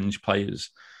and fringe players.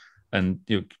 and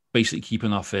basically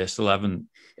keeping our first 11.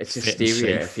 It's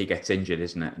hysteria if he gets injured,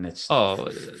 isn't it? And it's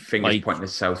fingers pointing to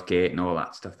Southgate and all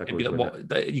that stuff that goes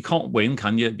with it. You can't win,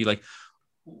 can you? It'd be like,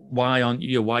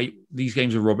 why these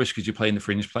games are rubbish because you're playing the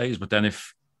fringe players, but then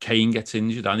if Kane gets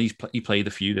injured, and he played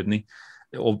a few, didn't he?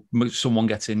 Or someone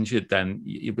gets injured, then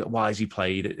why has he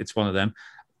played? It's one of them.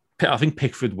 I think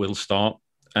Pickford will start,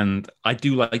 and I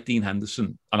do like Dean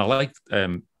Henderson, and I like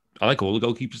all the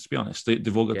goalkeepers, to be honest.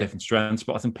 They've all got different strengths,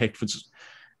 but I think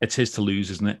it's his to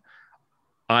lose, isn't it?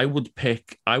 I would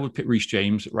pick Reece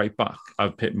James at right back. I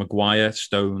would pick Maguire,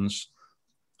 Stones,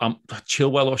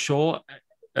 Chilwell or Shaw.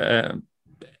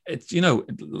 It's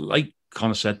like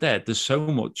Connor said there's so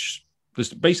much.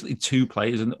 There's basically two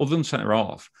players, and other than centre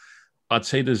half, I'd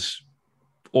say there's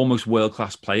almost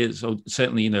world-class players, or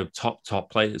certainly,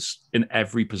 top players in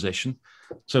every position.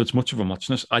 So it's much of a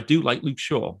muchness. I do like Luke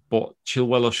Shaw, but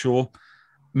Chilwell or Shaw.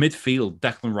 Midfield,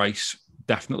 Declan Rice,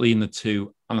 definitely in the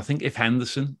two. And I think if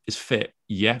Henderson is fit,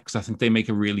 because I think they make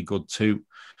a really good two.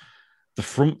 The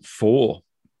front four,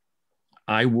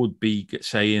 I would be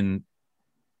saying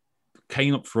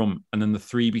Kane up front, and then the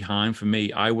three behind for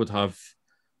me, I would have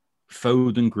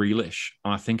Foden, Grealish,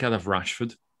 and I think I'd have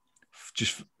Rashford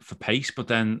just for pace. But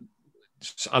then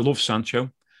I love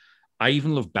Sancho. I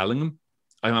even love Bellingham.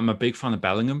 I'm a big fan of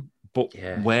Bellingham. But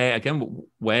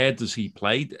where does he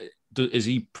play? Does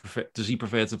he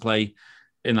prefer to play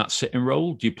in that sitting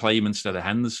role? Do you play him instead of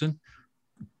Henderson?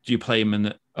 Do you play him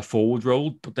in a forward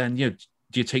role? But then, do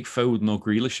you take Foden or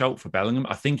Grealish out for Bellingham?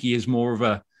 I think he is more of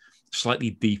a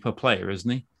slightly deeper player,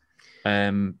 isn't he?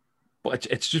 But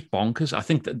it's just bonkers. I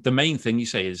think that the main thing you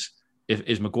say is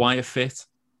Maguire fit?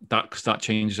 Because that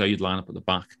changes how you'd line up at the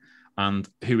back. And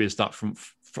who is that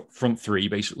front three,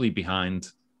 basically, behind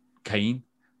Kane?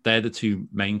 They're the two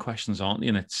main questions, aren't they?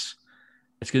 And it's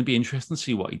going to be interesting to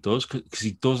see what he does, because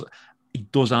he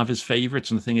does have his favourites.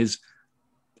 And the thing is,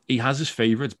 he has his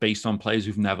favourites based on players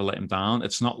who've never let him down.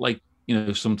 It's not like,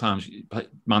 sometimes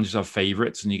managers have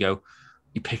favourites and you go,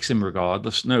 he picks him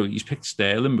regardless. No, he's picked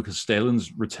Sterling because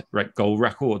Sterling's goal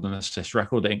record and assist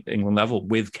record at England level,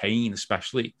 with Kane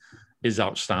especially, is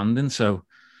outstanding. So,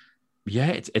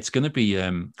 it's going to be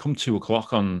come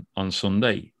 2:00 on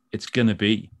Sunday. It's going to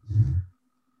be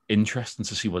interesting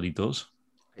to see what he does.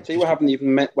 See, we haven't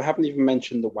even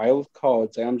mentioned the wild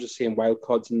cards. I am just saying wild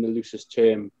cards in the loosest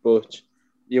term, but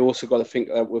you also got to think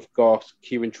that we've got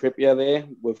Kieran Trippier there,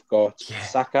 we've got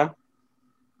Saka.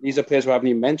 These are players we haven't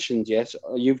even mentioned yet.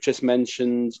 You've just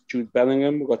mentioned Jude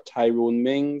Bellingham. We've got Tyrone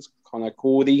Mings, Connor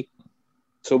Cody.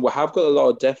 So we have got a lot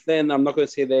of depth there, and I'm not going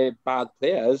to say they're bad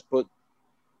players, but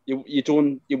you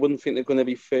wouldn't think they're going to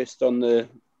be first on the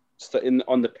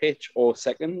pitch or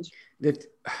second.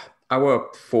 Our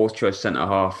fourth choice centre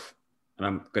half, and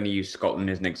I'm going to use Scotland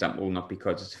as an example, not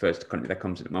because it's the first country that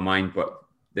comes into my mind, but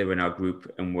they're in our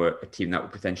group and we're a team that we're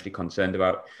potentially concerned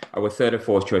about. Our third or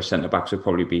fourth choice centre backs would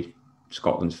probably be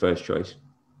Scotland's first choice.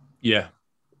 Yeah,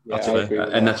 that's fair.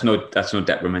 And that's no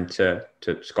detriment to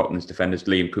Scotland's defenders.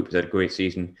 Liam Cooper's had a great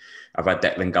season. I've had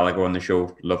Declan Gallagher on the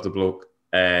show. Love the bloke.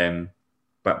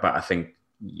 But I think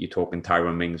you're talking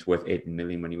Tyrone Mings worth 18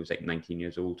 million when he was like 19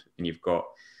 years old, and you've got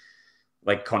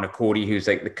like Connor Cody, who's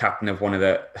like the captain of one of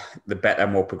the better,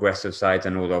 more progressive sides. I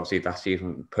know obviously last season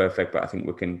wasn't perfect, but I think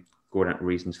we can go into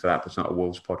reasons for that. But it's not a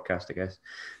Wolves podcast, I guess.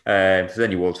 If there's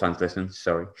any Wolves fans listening,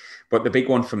 sorry. But the big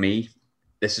one for me,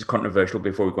 this is controversial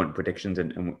before we go into predictions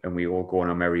and we all go on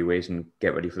our merry ways and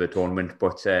get ready for the tournament.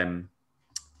 But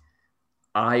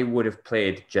I would have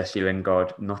played Jesse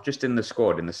Lingard, not just in the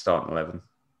squad, in the starting 11.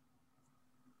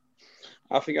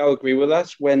 I think I'll agree with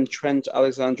that. When Trent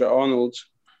Alexander-Arnold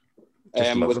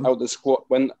was out the squad,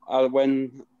 when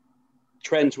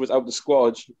Trent was out the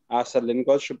squad, I said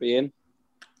Lingard should be in.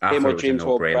 Him or James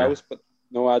Ward-Prowse, but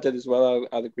no, I did as well.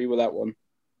 I'd agree with that one.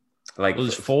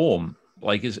 His form,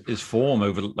 his form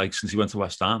over since he went to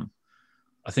West Ham,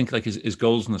 I think his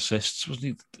goals and assists, wasn't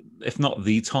he? If not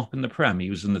the top in the Prem, he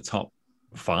was in the top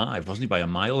 5, wasn't he, by a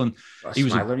mile? And he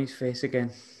was on his face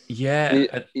again.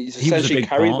 Yeah, he's essentially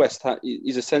carried West Ham.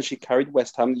 He's essentially carried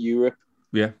West Ham to Europe.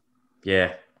 Yeah.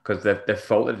 Because they've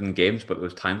faltered in games, but there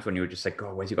was times when you were just like,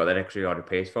 "Oh, where's he got that extra yard of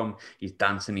pace from?" He's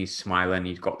dancing, he's smiling,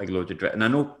 he's got loads of drip. And I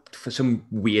know for some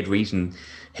weird reason,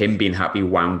 him being happy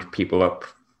wound people up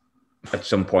at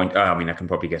some point. I mean, I can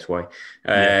probably guess why.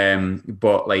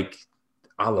 But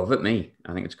I love it.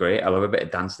 I think it's great. I love a bit of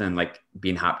dancing and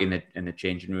being happy in the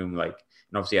changing room.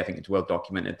 And obviously, I think it's well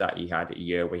documented that he had a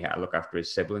year where he had to look after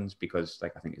his siblings because,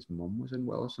 like, I think his mum was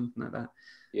unwell or something like that.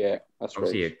 Yeah, that's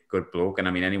obviously right. a good bloke. And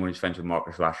I mean, anyone who's friends with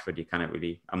Marcus Rashford, you can't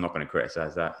really, I'm not going to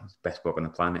criticise that. He's the best bloke on the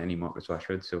planet, any Marcus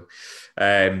Rashford. So,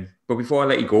 but before I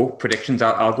let you go, predictions,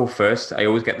 I'll go first. I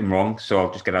always get them wrong, so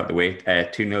I'll just get out of the way.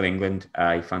 2-0 England.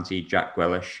 I fancy Jack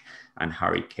Grealish and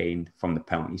Harry Kane from the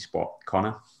penalty spot.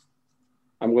 Connor?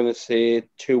 I'm going to say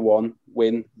 2-1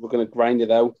 win. We're going to grind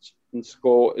it out and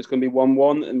score. It's going to be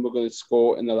 1-1 and we're going to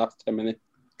score in the last 10 minutes.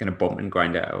 Going to bump and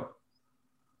grind it out.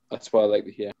 That's what I like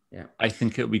to hear. Yeah, I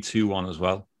think it'll be 2-1 as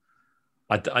well.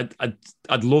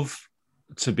 I'd love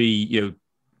to be,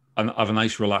 and have a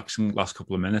nice relaxing last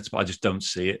couple of minutes, but I just don't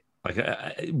see it. Like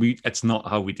it's not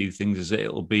how we do things, is it?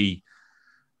 It'll be,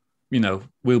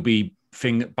 we'll be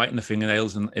biting the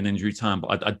fingernails in injury time,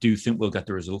 but I do think we'll get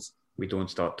the result. We don't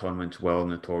start tournaments well,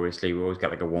 notoriously. We always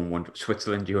get like a 1-1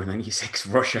 Switzerland during 96,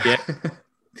 Russia. Yeah.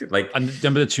 And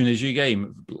remember the Tunisia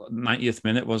game, 90th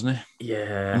minute, wasn't it?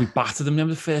 Yeah. And we battered them.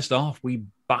 Remember the first half? We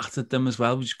battered them as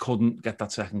well. We just couldn't get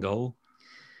that second goal.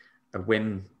 A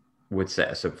win would set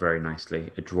us up very nicely.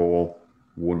 A draw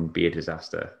wouldn't be a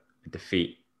disaster. A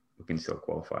defeat, we can still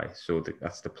qualify. So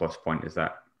that's the plus point, is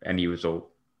that any result.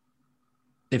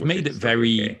 They've made it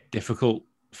very difficult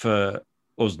for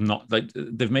us not,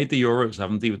 they've made the Euros,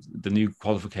 haven't they, with the new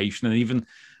qualification, and even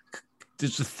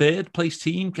does the third place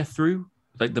team get through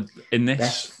in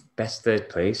this best third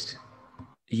placed?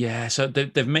 Yeah, so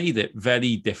they've made it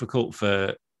very difficult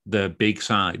for the big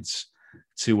sides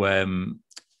to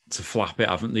flap it,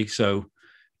 haven't they? So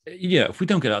if we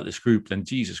don't get out of this group, then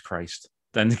Jesus Christ,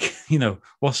 then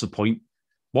what's the point?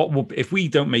 What will, if we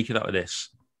don't make it out of this?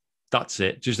 That's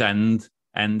it. Just end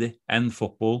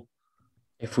football.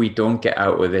 If we don't get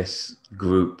out of this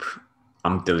group,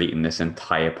 I'm deleting this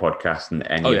entire podcast and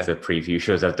any of the preview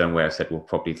shows I've done where I said we're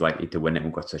probably likely to win it.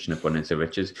 We've got such an abundance of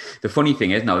riches. The funny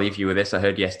thing is, and I'll leave you with this, I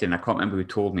heard yesterday, and I can't remember who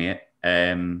told me it.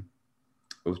 I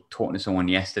was talking to someone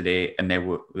yesterday, and they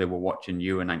were watching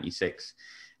Euro 96,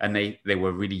 and they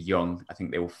were really young. I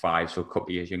think they were 5, so a couple of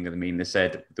years younger than me. And they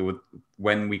said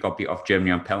when we got beat off Germany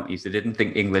on penalties, they didn't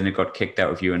think England had got kicked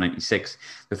out of Euro 96.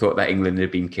 They thought that England had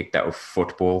been kicked out of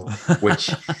football, which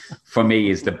for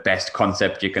me is the best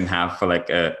concept you can have for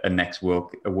like a next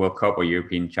World Cup or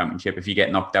European Championship. If you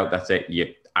get knocked out, that's it. You're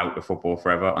out of football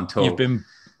forever until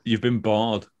you've been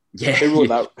barred. Yeah, who wrote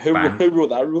that? Who wrote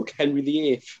that rule? Henry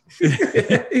VIII.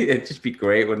 It'd just be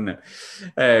great, wouldn't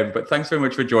it? But thanks very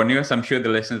much for joining us. I'm sure the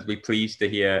listeners will be pleased to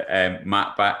hear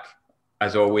Matt back.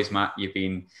 As always, Matt, you've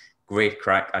been great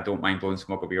crack. I don't mind blowing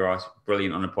smoke up your arse.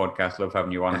 Brilliant on the podcast. Love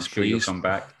having you on. Yes, I'm sure you'll come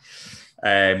back.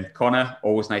 Connor,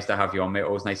 always nice to have you on, mate.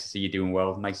 Always nice to see you doing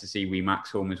well. Nice to see wee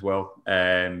Max home as well.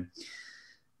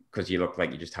 Because you look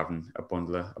like you're just having a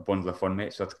bundle of fun,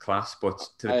 mate. So that's class. But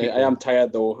to the people, I am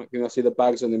tired though. I see the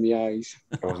bags under my eyes.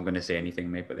 I wasn't going to say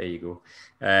anything, mate, but there you go.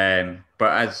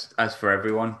 But as for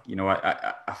everyone,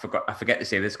 I forget to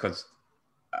say this because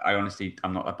I'm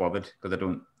not that bothered because I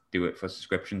don't do it for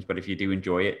subscriptions. But if you do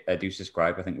enjoy it, do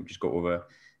subscribe. I think we've just got over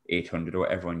 800 or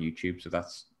whatever on YouTube. So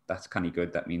that's kind of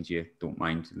good. That means you don't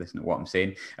mind listening to what I'm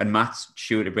saying. And Matt's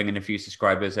sure to bring in a few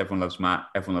subscribers. Everyone loves Matt.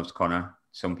 Everyone loves Connor.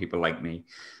 Some people like me.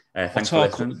 Thanks for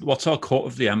listening. What's our cut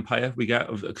of the empire we get?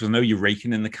 Because I know you're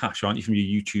raking in the cash, aren't you, from your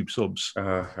YouTube subs?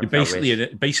 You're basically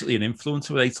an influencer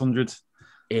with 800.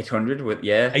 800 with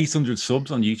 800 subs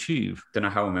on YouTube. Don't know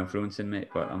how I'm influencing, mate,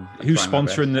 but who's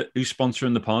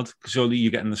sponsoring the pod? Because surely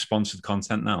you're getting the sponsored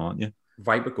content now, aren't you?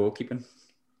 Viper Goalkeeping.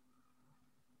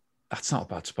 That's not a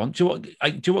bad sponsor. Do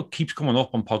you know what keeps coming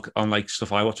up on like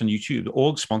stuff I watch on YouTube? They're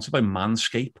all sponsored by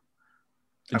Manscaped.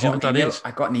 Do you know what that is?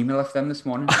 I got an email off them this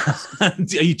morning. Are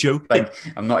you joking?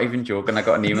 I'm not even joking. I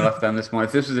got an email off them this morning.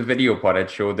 If this was a video pod,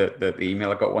 I'd show the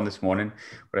email. I got one this morning,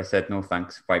 but I said, no,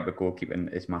 thanks. Viper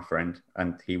Goalkeeping is my friend,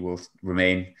 and he will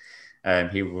remain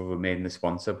the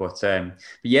sponsor. But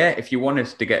yeah, if you want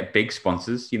us to get big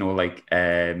sponsors, like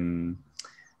Puma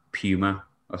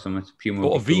or something. Puma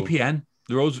or VPN. Cool.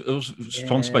 They're all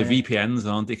sponsored by VPNs,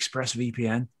 aren't they?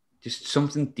 ExpressVPN. Just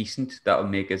something decent that'll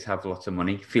make us have lots of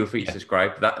money. Feel free to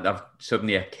subscribe. I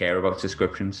care about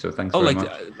subscriptions, so thanks very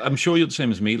much. I'm sure you're the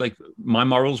same as me. Like, my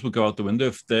morals would go out the window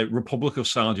if the Republic of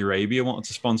Saudi Arabia wanted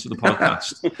to sponsor the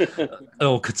podcast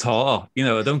or Qatar.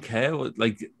 I don't care.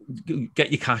 Like,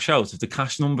 get your cash out. If the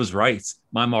cash number's right,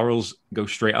 my morals go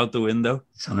straight out the window.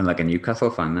 Sounding like a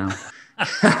Newcastle fan now.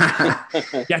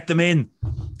 Get them in.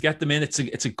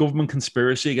 It's a government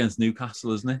conspiracy against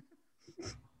Newcastle, isn't it?